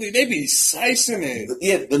ugly. They be slicing it.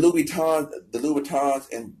 Yeah, the Louis Vuittons,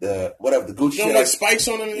 and the whatever the Gucci. You know, like spikes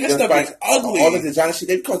on them. That the stuff is spikes, ugly. All the designer shit,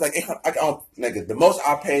 they cost like $800. Nigga, the most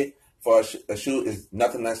I pay for a shoe is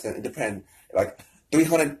nothing less than, it depends, like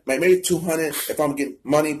 $300, maybe $200 if I'm getting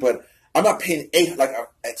money, but I'm not paying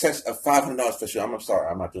excess of $500 for a shoe. I'm sorry,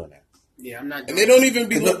 I'm not doing that. Yeah, I'm not. And Doing they don't even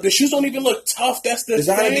be the shoes don't even look tough. That's the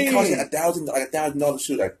Designer be thing. costing $1,000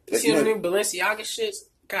 shoe. Like You see the new Balenciaga shits?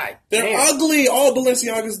 God They're damn. ugly. All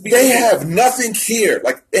Balenciagas be. they have nothing here.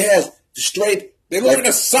 Like it has straight. They look like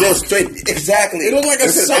a sock. they're straight. Exactly. They look like a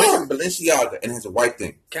It's sock. Balenciaga, and it's a white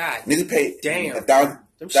thing. God Nigga pay damn. $1,000.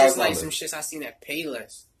 Them shits like some shits I seen at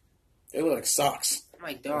Payless. They look like socks. I'm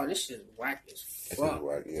like, dog, this shit is whack as It's fuck.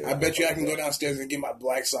 white, yeah. I bet you I can go downstairs and get my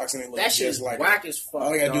black socks and they look That shit just is like whack as fuck.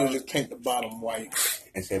 all I gotta do dog. is just paint the bottom white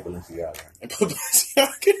and say Balenciaga. and put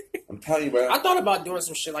Balenciaga. I'm telling you, bro. I thought about doing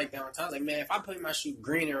some shit like that one time. I was like, man, if I put my shoe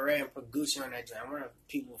green and red and put Gucci on that joint, I wonder if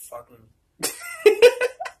people fucking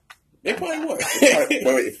They probably would.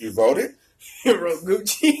 Wait, if you voted? wrote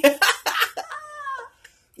Gucci.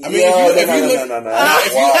 I mean, Yo, if you look- no.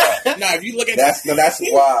 That's wild. If you look at That's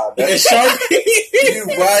wild. the That's Sharpie, you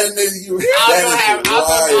riding this. You. I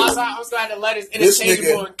was gonna have the letters This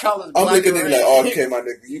interchangeable nigga- in colors. I'm black looking and at it red. like, oh, okay, my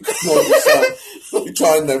nigga, you come on with something. You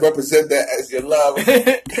trying to represent that as your love.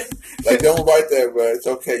 Like, don't write that, bro. It's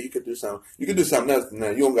okay. You can do something. You can do something else. No,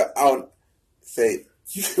 you don't got. I don't say.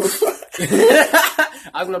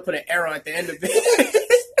 I was gonna put an arrow at the end of it.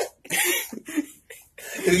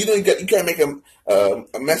 You can't make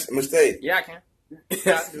a mistake. Yeah, I can.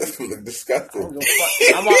 That's disgusting.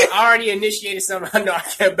 I already initiated something. I know I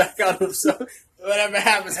can't back out of. So whatever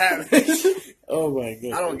happens, happens. oh my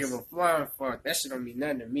god, I don't give a flying fuck. That shit don't mean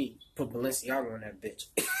nothing to me. Put Balenciaga on that bitch.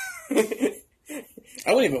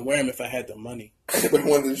 I wouldn't even wear them if I had the money. But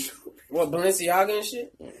one of the shoes. What, Balenciaga and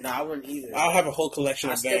shit? Nah, I wouldn't either. I'll have a whole collection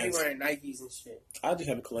I'd of still be Vans. wearing Nikes and shit. I'll just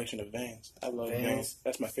have a collection of Vans. I love Vans. Vans.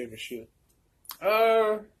 That's my favorite shoe.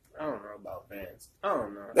 I don't know about Vans. I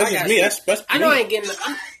don't know. That's I just got me. shit. That's I know me. I ain't getting.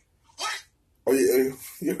 Oh, yeah,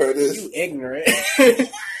 you heard this? You ignorant.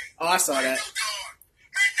 Oh, I saw that.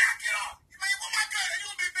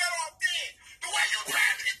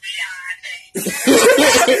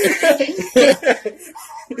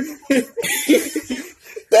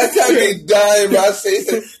 had me dying, bro. I say,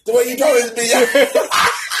 the way you told us, be Man, what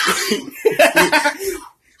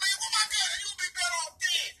my God, you'll be better off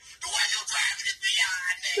dead. The way you driving is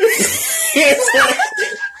beyond me.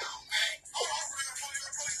 Hold on,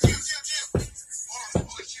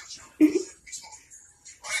 chill.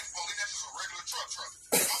 That's just a regular truck.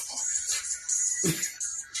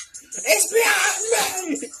 It's beyond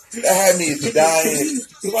me. that had me dying.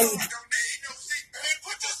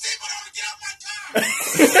 Put your seatbelt on and get out my car.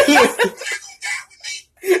 You're not gonna die with me.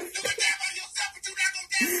 You can die by yourself, but you're not gonna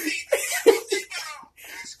die with me. Put your seatbelt on.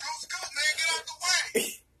 Go, man, get out the way.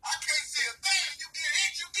 I can't see a thing.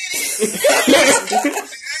 You get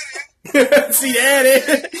hit. See that?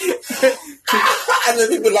 I know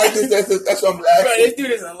people like this. That's what I'm laughing. Bro, this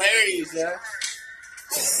dude is hilarious, yeah.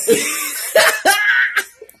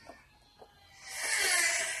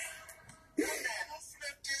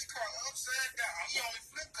 Flip this car upside down. He only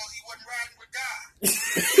flipped because he wasn't riding with God.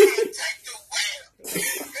 Take the wheel.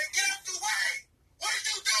 Man, get out the way. What are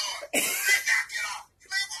you doing? Man, get off.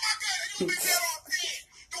 Man, oh my God, you'll be better off dead.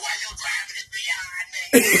 The way you driving is beyond me.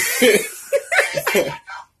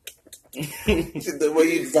 The way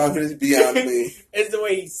you driving is beyond me. It's the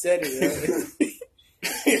way he said it,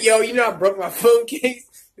 yo. Yo, you know I broke my phone case?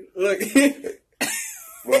 Look.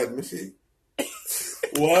 What? Let me see.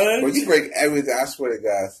 What? Well, you break everything. I swear to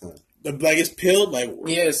God, son. The blackest pill? Like,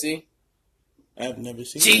 Yeah, see? I've never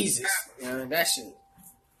seen Jesus. Yeah, that shit.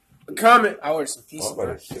 Comment. I ordered some I pizza. was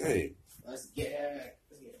about to say. Let's get it.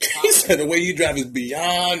 He said the way you drive is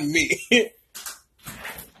beyond me.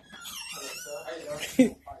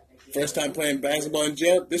 First time playing basketball in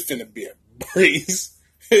jail, this finna be a breeze.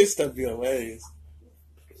 This stuff be hilarious.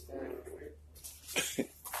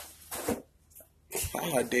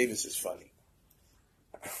 Ah, Davis is funny.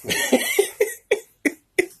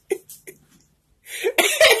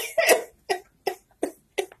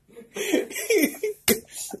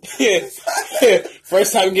 Yeah.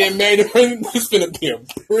 First time getting married, this finna be a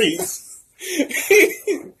breeze.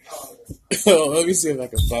 Oh, let me see if I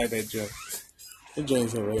can find that joke. That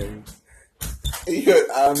joke's hilarious.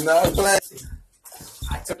 I'm not playing.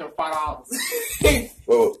 I took them $5.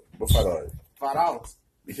 Well, what $5? $5.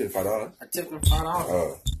 You said $5? I took them $5.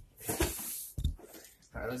 Oh.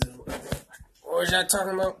 What was y'all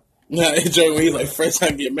talking about? Nah, that joke when he's like, first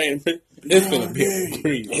time getting married, it's finna be a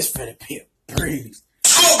breeze. It's finna be a breeze.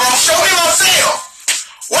 Cool, bro. Show me my sale.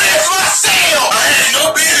 Where's my sale? I had no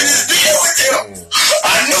business deal with them.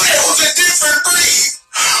 I knew that was a different breed.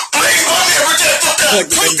 Please, my neighbor just took that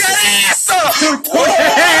ass up. I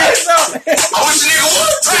wish a nigga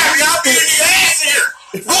would drive me. I'll be in the ass here.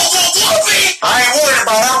 Whoopie. I ain't worried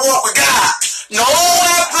about it. I walk with God. No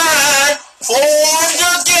applying for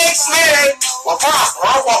your gates, man. Well, prosper.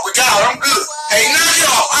 I walk with God. I'm good. Hey, none of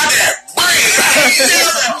y'all. I got bread. I ain't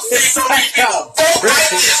see so many people vote like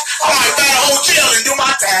this. I might buy a hotel and do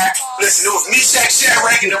my time. Listen, it was me,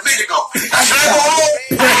 Shadrach, and the Vinegar. I should go home.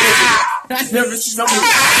 I never seen somebody.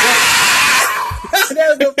 That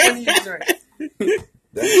was the funniest joke.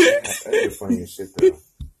 That's the funniest shit, though.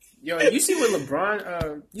 Yo, you see what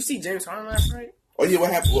LeBron? You see James Harden last night? Oh, yeah,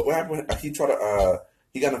 what happened? What happened? He tried to,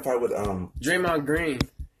 he got in a fight with, Draymond Green.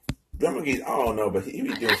 Drummond. I don't know, but he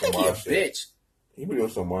be doing some He a wild shit. bitch. He be doing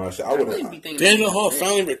some wild shit. I I really wouldn't. be thinking Daniel Hall he's a bitch.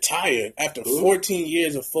 finally retired after 14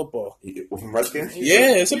 years of football. From Redskins?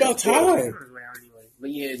 Yeah, it's about time. But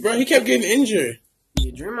yeah, Bro, he kept getting injured.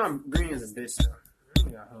 Yeah, Draymond Green is a bitch though.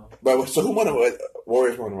 But so who won it?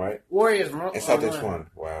 Warriors won, right? Warriors won. And Celtics won.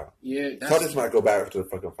 Wow. Yeah, Celtics might go back to the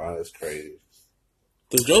fucking final. That's crazy.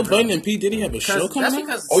 Does Joe Budden and P. Diddy have a show coming that's out?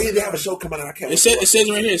 because Oh, yeah, they have a show coming out. I can't It says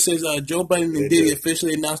right here, it says Joe Budden They and Diddy do.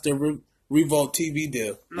 officially announced their Revolt TV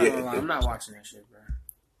deal. I'm not gonna lie, I'm not watching that shit, bro.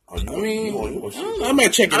 Oh, you, I mean, you I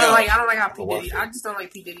might check it I don't out. like how P Watch Diddy. it. I just don't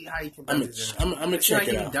like P Diddy how he can. I'm gonna check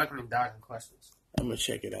it He out. ducking and dodging questions. I'm gonna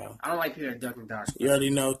check it out. I don't like people that duck and dodge. You already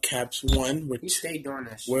know Caps won. He stayed doing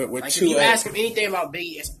that shit. We're like if 2-0. you ask him anything about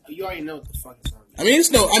Biggie, you already know what the fuck is going on. I mean,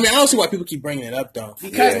 I don't see why people keep bringing it up though.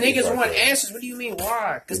 Because Yeah, he's niggas right want there. answers. What do you mean?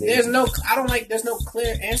 Why? Because Yeah. there's no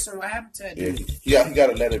clear answer. What happened to that Yeah, dude? he got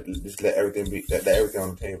to let everything be, let everything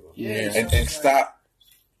on the table. Yeah. And stop.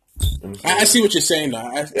 I see what you're saying though.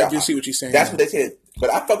 I Yeah, do see what you're saying. That's what they said.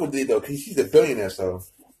 But I fuck with Diddy though, because he's a billionaire, so.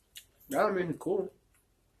 That don't mean he's cool.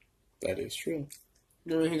 That is true.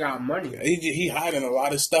 You know, he got money. He hiding a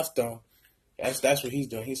lot of stuff though. That's what he's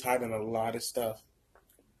doing. He's hiding a lot of stuff.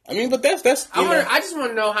 I mean, but that's I just want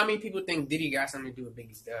to know how many people think Diddy got something to do with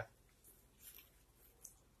Biggie's death.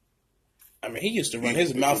 I mean, he used to run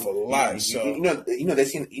his mouth a lot. So You know, they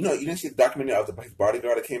seen, you didn't see the documentary of his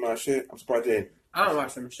bodyguard that came out and shit? I'm surprised they I don't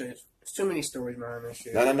watch them shit. There's too many stories behind that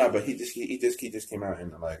shit. No, but he just came out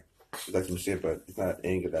and like, like some shit, but it's not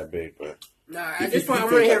ain't get that big. But Nah, at this point, I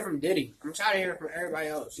want to hear from Diddy. I'm tired of hearing from everybody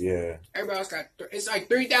else. yeah, Everybody else got it's like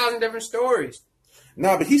 3,000 different stories.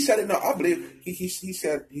 no, but he said it. No, I believe he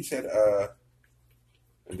said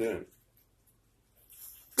and then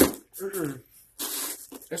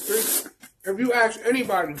It's three. If you ask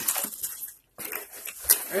anybody,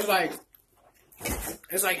 it's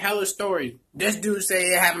like hella story. This dude say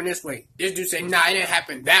it happened this way. This dude say, nah, it didn't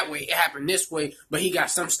happen that way. It happened this way, but he got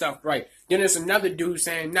some stuff right. Then there's another dude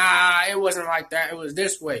saying, nah, it wasn't like that. It was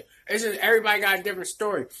this way. It's just everybody got a different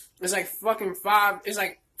story. It's like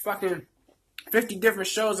fucking 50 different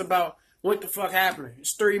shows about what the fuck happened.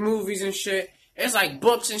 It's 3 movies and shit. It's like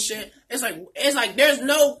books and shit. It's like there's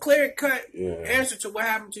no clear cut answer to what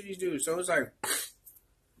happened to these dudes. So it's like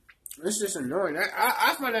it's just annoying.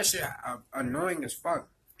 I find that shit annoying as fuck.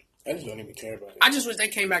 I just don't even care about it. I just wish they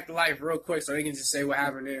came back to life real quick so they can just say what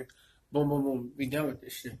happened there. Boom, boom, boom. Be done with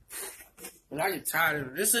this shit. But I get tired of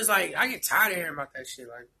it. This is like I get tired of hearing about that shit.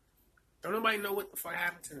 Like, don't nobody know what the fuck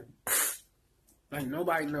happened to them. Like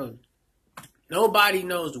nobody knows. Nobody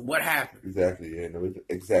knows what happened. exactly, yeah, no,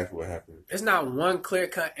 exactly what happened. There's not one clear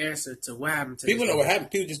cut answer to what happened to People this know what man.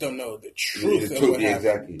 happened. People just don't know the truth The of truth, what yeah, happened.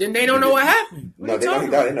 exactly. Then they don't know what happened. What No, you they know talking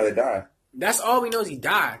he died. about? They know they died. That's all we know is he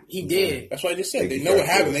died. He did. That's what I just said. They Exactly. know what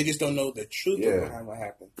happened. They just don't know the truth Yeah. behind what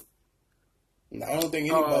happened. And I don't think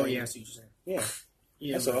anybody. Oh, yeah, I see what you're saying. Yeah.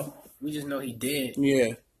 Yeah, That's but all. We just know he did.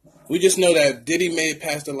 Yeah. We just know that Diddy made it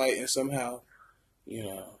past the light and somehow, you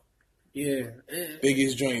know, Yeah.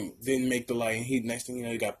 Biggie's joint didn't make the light and he next thing you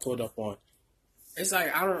know he got pulled up on. It's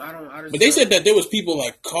like I just But they said that there was people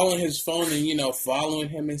like calling his phone and, you know, following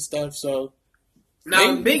him and stuff, so now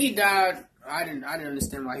when Biggie died, I didn't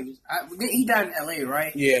understand why he was. He died in L.A.,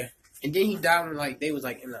 right? yeah. And then he died when like they was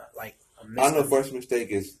like in a I know the first mistake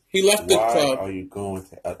is He left the why club. are you going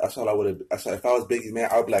to? That's all I would have. If I was Biggie's man,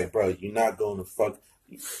 I would be like, bro, you're not going to fuck.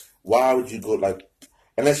 Why would you go like?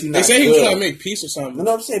 Unless you They not. say he was good. trying to make peace or something.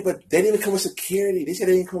 No, I'm saying, but they didn't even come with security. They said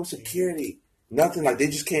they didn't come with security. Nothing like they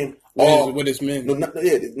just came. With his men. No,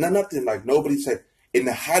 nothing like nobody said. In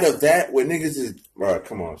the height of that, where niggas is, bro,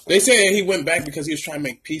 come on. Son. They say he went back because he was trying to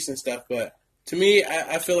make peace and stuff, but to me,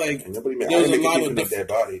 I feel like And nobody made. there I was a didn't make lot a of dead different.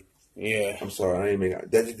 body. Yeah. I'm sorry, I didn't make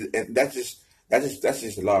that's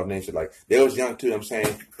just the law of nature. Like they was young too. I'm saying,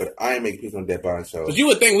 but I ain't make people on dead body. So But you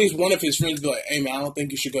would think at least one of his friends would be like, hey man, I don't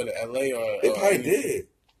think you should go to LA or. it probably did.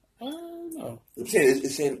 I don't know. I'm saying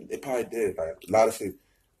it's saying it probably did. Like a lot of shit,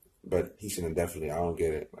 but he shouldn't definitely. I don't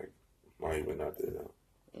get it. Like why he went out there though.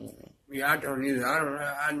 Yeah, I don't either.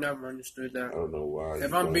 I never understood I that. don't know why.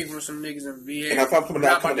 If I'm beefing with some niggas in VA, and if I'm coming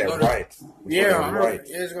out, I'm coming not that about to go to- right. Yeah, I'm right.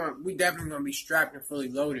 we definitely gonna be strapped and fully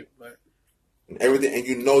loaded, but And everything, and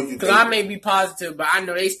you know you. because I may be positive, but I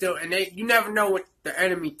know they still, and you never know what the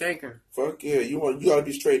enemy thinking. Fuck yeah, you gotta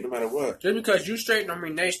be straight no matter what. Just because you straight don't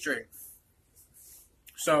mean they straight.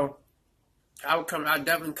 So I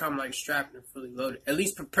definitely come like strapped and fully loaded, at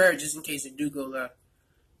least prepared just in case it do go left.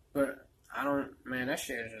 But I don't, man, that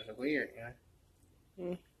shit is just weird,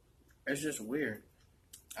 yeah. It's just weird.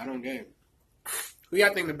 I don't get it. Who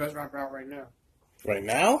y'all think the best rapper out right now? Right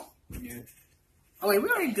now? Yeah. Oh wait, we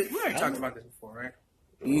already talked about this before, right?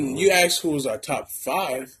 You asked who was our top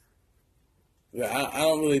 5. Yeah, I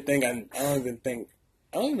don't really think I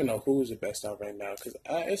don't even know who's the best out right now because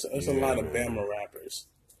it's a lot of Bama rappers.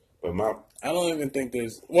 But my I don't even think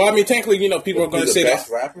there's. Well, I mean, technically, you know, people are going to the say best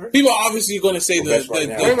that. rapper. People are obviously going to say The the best right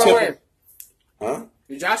now. Wait. Huh?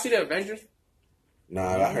 Did y'all see the Avengers?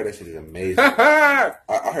 Nah, I heard that shit is amazing. Dude, I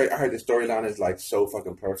heard the storyline is like so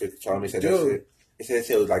fucking perfect. Charlie said that shit. He said that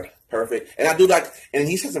shit was like perfect, and I do like. And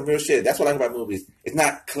he said some real shit. That's what I like about movies. It's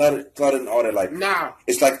not cluttered and all that. Like, nah.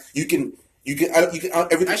 it's like you can everything.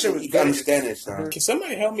 That shit was you can good. understand it, son. Can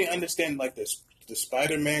somebody help me understand like the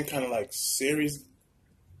Spider-Man kind of like series?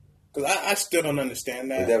 Because I still don't understand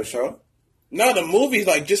Did that. they have a show? No, the movies,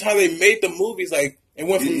 like just how they made the movies, like it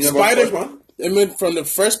went from You know about the first Spider. one? It went from the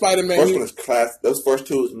first Spider-Man. First one is class. Those first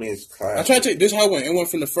two to me is class. I'm trying to tell you, this is how it went. It went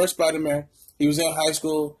from the first Spider-Man. He was in high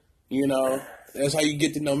school. You know, that's how you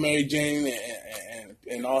get to know Mary Jane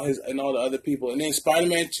and all the other people. And then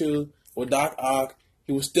Spider-Man 2 with Doc Ock.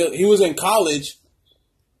 He was in college.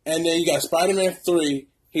 And then you got Spider-Man 3.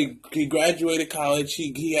 He graduated college.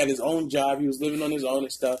 He had his own job. He was living on his own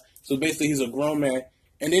and stuff. So basically, he's a grown man.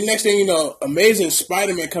 And then next thing you know, Amazing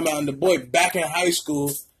Spider-Man come out, and the boy back in high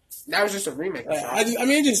school. That was just a remake. I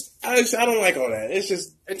don't like all that. It's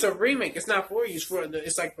just It's a remake. It's not for you.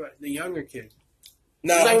 It's like for the younger kids.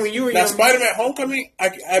 now. Like when you were now young- Spider-Man: Homecoming.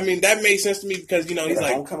 I mean that made sense to me because you know he's the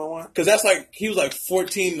like Homecoming one. because that's like he was like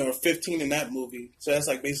 14 or 15 in that movie. So that's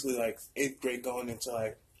like basically like 8th grade going into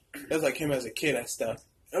like that's like him as a kid and stuff.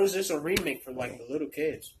 It was just a remake for like the little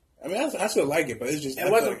kids. I mean, I still like it, but it's just It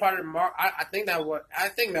wasn't part of Marvel. I think that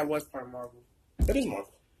was part of Marvel. It is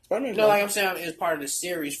Marvel. Spider-Man. No, like I'm saying, it's part of the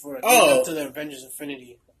series for Oh. to the Avengers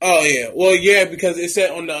Infinity. Oh yeah, well yeah, because it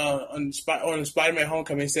said on the Spider-Man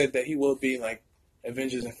Homecoming, it said that he will be like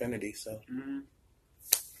Avengers Infinity. So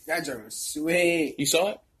That joke was sweet. you saw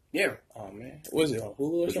it? Yeah. Oh man, was it on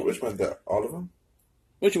Hulu or something? Which one? All of them?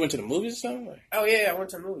 What, you went to the movies or something? Like, Oh yeah, I went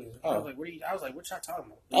to the movies. I Oh. was like, what y'all talking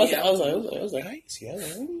about? I was Yeah, like, how you see? I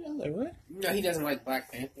was like, what? No, he doesn't like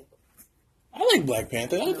Black Panther. I like Black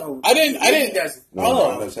Panther. No, I didn't. He doesn't. No,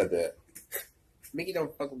 Oh. I never said that. Mickey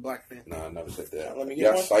don't fuck with Black Panther. No, I never said that. Let me get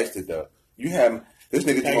Y'all one. sliced it though. You have this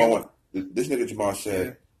nigga Hang Jamal. on. This nigga Jamal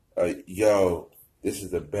said, "Yo, this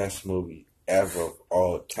is the best movie ever of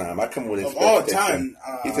all time." I come with his Of all expectation.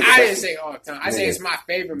 time, He said the I didn't best- say all the time. I say it's my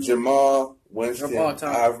favorite movie. Jamal Winston. Of all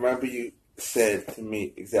time. I remember you said to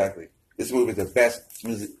me exactly. This movie is the best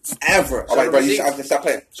music ever. Show I'm like, the bro, you receipts. stop, stop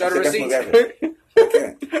playing. Show It's the the best movie receipts. ever.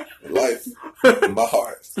 Okay. In life, in my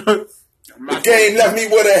heart. My The game left me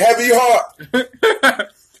with a heavy heart.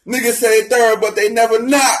 Niggas say third, but they never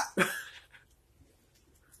not.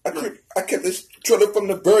 I kept this trailer from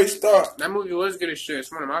the very start. That movie was good as shit.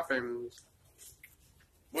 It's one of my favorite movies.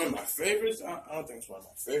 one of my favorites. I don't think it's one of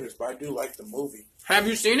my favorites, but I do like the movie. Have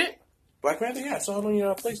you seen it? Black Panther. Yeah, I saw it on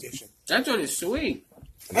your PlayStation. That joint is sweet.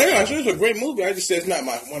 I know, it's a great movie. I just said it's not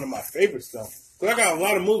one of my favorites though. Cause I got a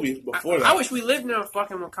lot of movies before that. I wish we lived in a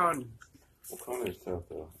fucking Wakanda. Wakanda is tough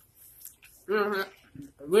though.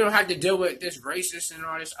 We don't have to deal with this racist and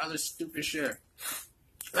all this other stupid shit.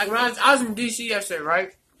 Like when I was in DC yesterday,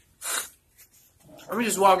 right? I'm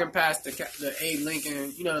just walking past the A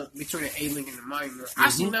Lincoln, you know, between the A Lincoln and the Monument. I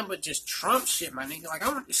see nothing but just Trump shit, my nigga. Like I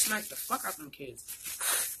want to smack the fuck out them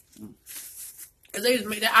kids. Cause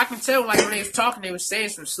I can tell like when they was talking, they was saying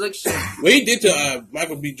some slick shit. What he did to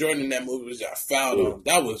Michael B. Jordan in that movie was foul though.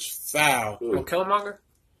 That was foul. Oh, Killmonger?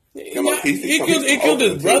 Come on, He killed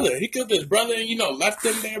his brother. He killed his brother and, left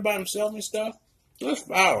him there by himself and stuff. That's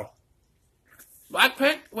foul. Black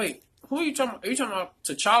Panther? Wait, who are you talking about? Are you talking about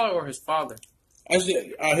T'Challa or his father? I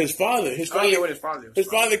said, his father. His Oh, father, yeah, with his father. his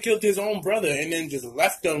father killed his own brother and then just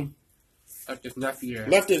left him, Like his nephew there.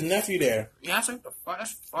 left his nephew there. Yeah, I said, the fuck?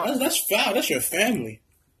 That's fucked. That's foul. That's your family.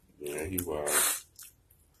 Yeah, he was.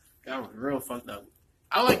 That was real fucked up.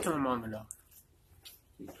 I like Killmonger though.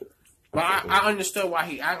 But I understood why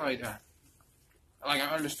he acted like that. Like, I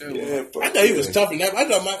understood. Yeah, I thought he was tough in that.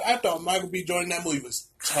 I thought Michael B. Jordan in that movie was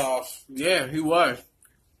tough. Yeah, he was.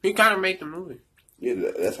 He kind of made the movie. Yeah,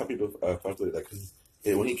 that's how people fuck with it. Like, 'cause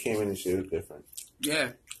when he came in and shit, it was different. Yeah.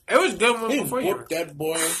 It was good when He before whooped that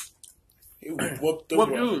boy. He whooped the What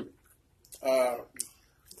boy. dude? The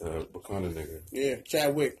Wakanda nigga. Yeah,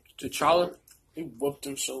 Chadwick. T'Challa? He whooped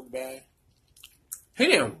him so bad. He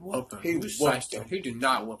didn't whoop him. He He whooped sliced him. him. He did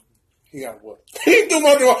not whoop him. He got whooped. He threw him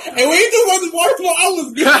on the wall. And when he threw him on the waterfall, I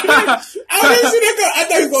was good. I didn't see that guy. I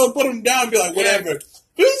thought he was going to put him down and be like, whatever.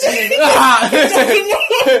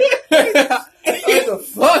 What the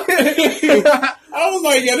fuck? I was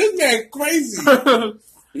like, yeah, this man crazy.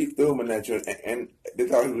 He threw him in that joint, and they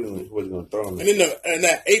thought he was going to throw him. And then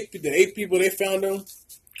the eight people, they found him.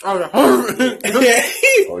 I was like,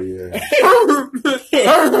 Oh, yeah.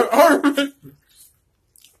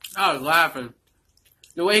 I was laughing.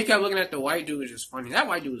 The way he kept looking at the white dude was just funny. That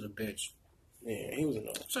white dude was a bitch. Yeah, he was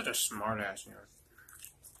annoying. Such a smart ass, you know.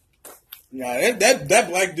 Nah, that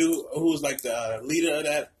black dude who was like the leader of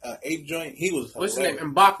that ape joint, he was What's his hilarious.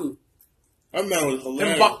 name? M'Baku. That man was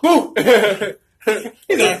hilarious. M'Baku.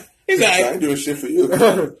 He's I like, ain't doing shit for you.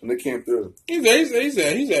 And they came through. he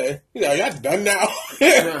said, y'all done now.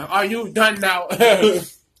 Are you done now? He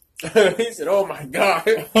said, "Oh my god,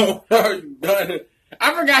 are you done?"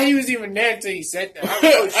 I forgot he was even there until he said that.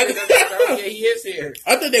 I was like, oh shit, yeah, he is here.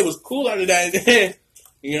 I thought they was cool after that.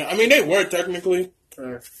 I mean, they were technically,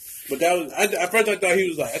 but that was. At first, I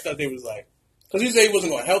thought they was like, because he said he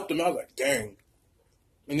wasn't gonna help them. I was like, dang.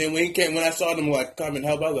 And then when I saw them like come and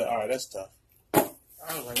help, I was like, all right, that's tough. I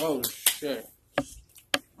was like, oh shit.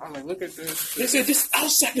 I'm like, look at this. They said this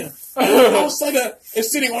outsider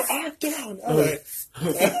is sitting on our throne. I was like,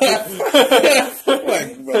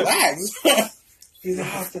 relax. He's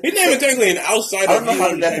not even technically an outsider. I don't know how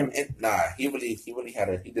to let him in. Nah, he really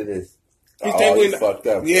had he did this. He's He technically fucked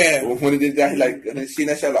up. Yeah. When he did that, he like, and then she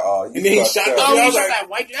that shit like, oh, you And then he fucked shot up. the- Oh, I he was shot like- that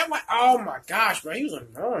white dude. That white, oh my gosh, bro, he was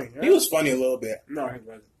annoying. He was funny a little bit. No, he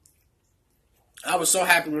wasn't. I was so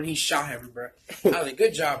happy when he shot him, bro. I was like,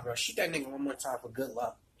 good job, bro. Shoot that nigga one more time for good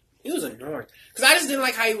luck. He was annoying. Because I just didn't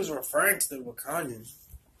like how he was referring to the Wakandans.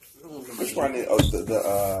 Which one? Which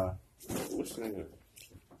nigga?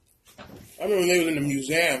 I remember they was in the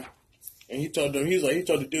museum, and he told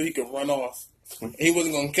the dude he could run off. And he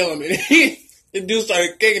wasn't gonna kill him. And the dude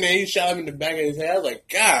started kicking, and he shot him in the back of his head. I was like,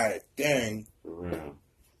 God dang! For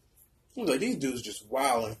I was like, these dudes just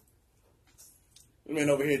wilding. The man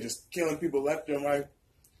over here just killing people left and right.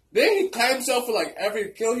 Then he claimed himself for like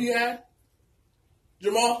every kill he had.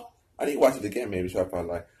 Jamal, I need to watch it again, maybe, so I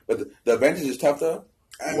probably like. But the Avengers is tough, though.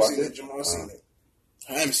 I haven't seen it. Jamal seen it.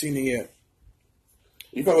 I haven't seen it yet.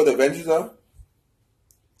 You fuck with the Avengers, though?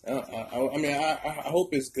 I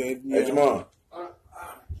hope it's good. Hey, Jamal.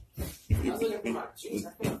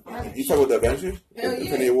 You talk about the Avengers? Hell yeah.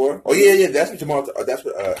 Infinity War? Oh, yeah. That's what Jamal. That's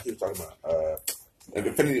what he was talking about.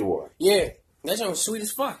 Infinity War. Yeah, that joint was sweet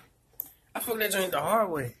as fuck. I fucked that joint the hard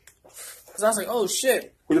way. Cause I was like, oh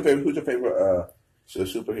shit. Who's your favorite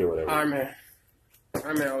superhero? Whatever. Iron Man.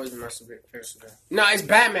 Iron Man always my favorite superhero. No, it's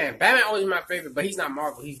Batman. Batman always my favorite, but he's not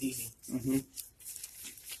Marvel. He's DC.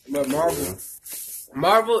 Mm-hmm. But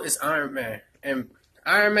Marvel is Iron Man, and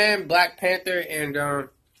Iron Man, Black Panther, and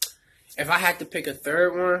if I had to pick a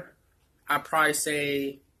third one, I'd probably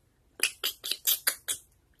say,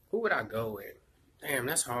 who would I go with? Damn,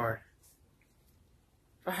 that's hard.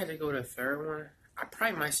 If I had to go to a third one, I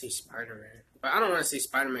probably might say Spider-Man. But I don't want to say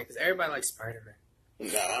Spider-Man because everybody likes Spider-Man.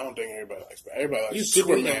 Nah, I don't think everybody likes Spider-Man. Everybody likes You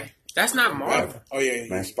Superman. Superman. That's not Marvel. Oh, yeah.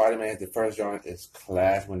 Man, Spider-Man, the first joint is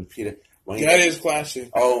class when Peter. That is classic.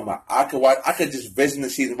 Oh my! I could just vision the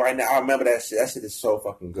season right now. I remember that shit. That shit is so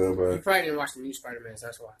fucking good, bro. You probably didn't watch the new Spider-Man,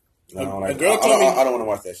 that's why. No, A girl told me- I don't want to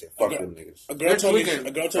watch that shit. Fuck them niggas. A girl told me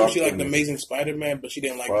Fuck she liked them the Amazing Spider-Man, but she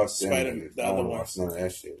didn't like Fuck Spider them niggas. the I other don't one. watch none of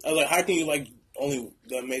that shit. I was like, how can you like only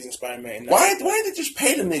the Amazing Spider-Man? And not- Why did they just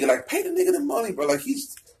pay the nigga? Like, pay the nigga the money, bro. Like,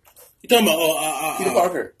 he's You talking about Peter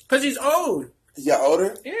Parker. Because he's old. Is y'all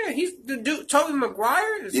older? Yeah, he's the dude. Tobey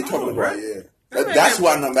Maguire is You talking old, about, bro. yeah. That's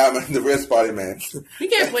why I know Batman, the real Spider-Man. He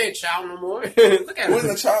can't play a child no more. Look at Who isn't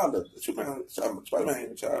him. a child, though? Spider-Man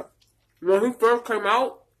ain't a child. When he first came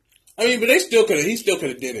out, I mean, but he still could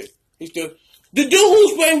have did it. He still the dude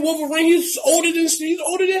who's playing Wolverine, he's older than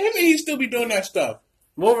him, and he still be doing that stuff.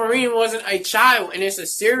 Wolverine wasn't a child, and it's a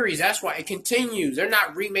series. That's why it continues. They're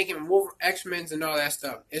not remaking X-Men's and all that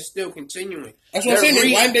stuff. It's still continuing. That's what I'm They're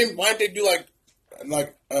saying. Why didn't they do like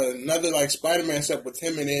another like Spider-Man stuff with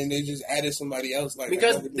him, and then they just added somebody else? Like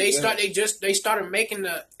Because they started making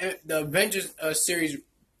the Avengers series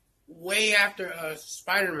way after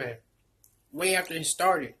Spider-Man, way after it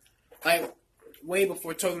started, like way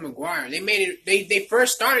before Tobey Maguire. They made it. They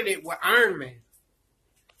first started it with Iron Man.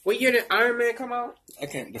 What year did Iron Man come out?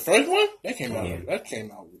 The first one that came out. That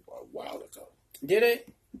came out a while ago. Did it?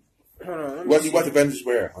 Hold on. let me What see. you watch Avengers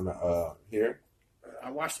where? On the here? I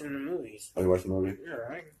watched it in the movies. Oh, you watch the movie? Yeah,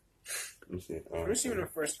 right. Let me see. Let me see when the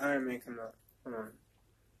first Iron Man came out. Hold on.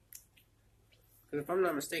 Because if I'm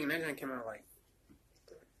not mistaken, that didn't come out like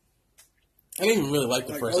I didn't even really like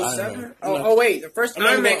the first Iron 07? Man. Oh, wait. The first I'm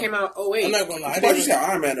not Iron Man gonna- came out 08. I'm not gonna lie. I Why you didn't, say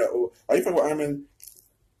Iron Man? Though? Are you talking about Iron Man?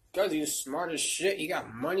 Because he's smart as shit. He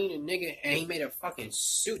got money, the nigga, and he made a fucking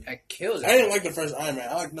suit that kills it. I didn't like the first Iron Man.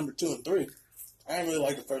 I like number 2 and 3. I didn't really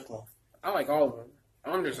like the first one. I like all of them.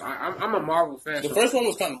 I'm a Marvel fan. The so- first one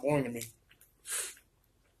was kind of boring to me.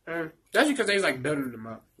 That's because they was like building them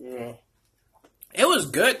up. Yeah. It was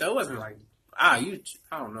good though. It wasn't like I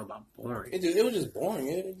don't know about boring. It was just boring.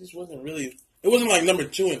 It just wasn't really. It wasn't like number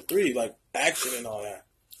 2 and 3, like action and all that.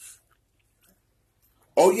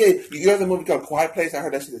 Oh yeah, you heard the movie called Quiet Place? I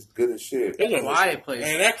heard that shit is good as shit. It was- Quiet Place.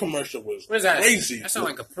 Man, that commercial was What is that? crazy. That sounds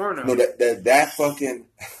like a porno. No, that fucking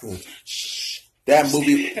that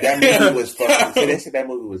movie was fucking. Say that shit. That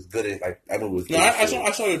movie was good. That movie was. Good No, as I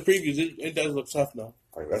shit. saw the previews. It does look tough though.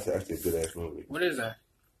 Like, that's actually a good ass movie. What is that?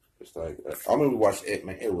 It's like I remember we watched it,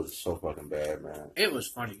 man. It was so fucking bad, man. It was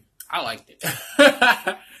funny. I liked it.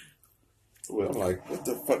 Well, I'm like, what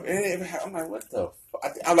the fuck? I'm like, what the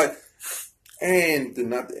fuck? I'm like, and do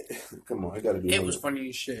not. Come on, I gotta be. It was funny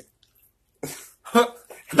as shit.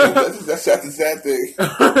 that's the sad thing.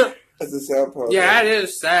 That's the sad part. Yeah, man. that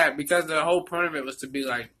is sad because the whole point of it was to be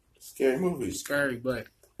like Scary movies. scary, but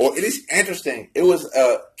Or it is interesting. It was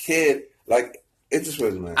a kid. Like it just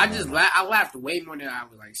was, man. I laughed way more than I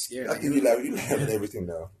was like scared. I Like, think you laugh at everything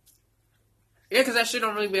though. yeah, because that shit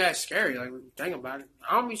don't really be that scary. Like when you think about it,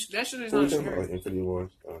 I don't be that shit is What are not you talking about? scary. Like Infinity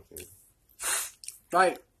Wars? Okay.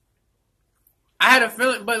 Like I had a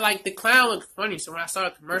feeling, but like the clown looked funny. So when I saw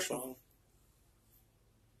the commercial,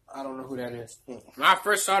 I don't know who that is. When I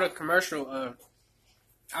first saw the commercial,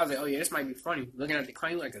 I was like, "Oh yeah, this might be funny." Looking at the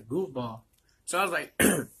clown, he looked like a goofball. So I was like,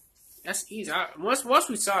 "That's easy." Once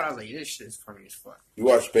we saw it, I was like, "This shit is funny as fuck." You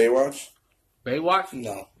watch Baywatch? Baywatch?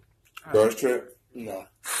 No, Girls Trip? no.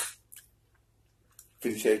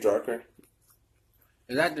 50 Shades Darker.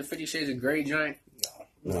 Is that the 50 Shades of Grey joint?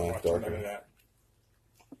 No, No, I'm not watching darker. none of that.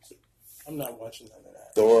 I'm not watching none of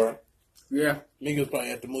that. Thor, Yeah. Miguel's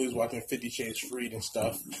probably at the movies watching 50 Shades Freed and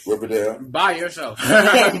stuff. Riverdale. By yourself.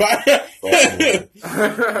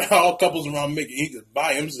 All couples around Mickey, he just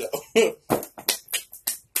by himself. You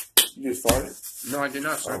just farted? No, I did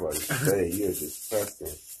not, I sir. was about to say, you're disgusting.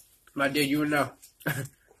 My dear, you would know.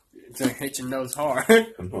 It's gonna hit your nose hard.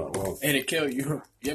 I'm not wrong. It'll kill you.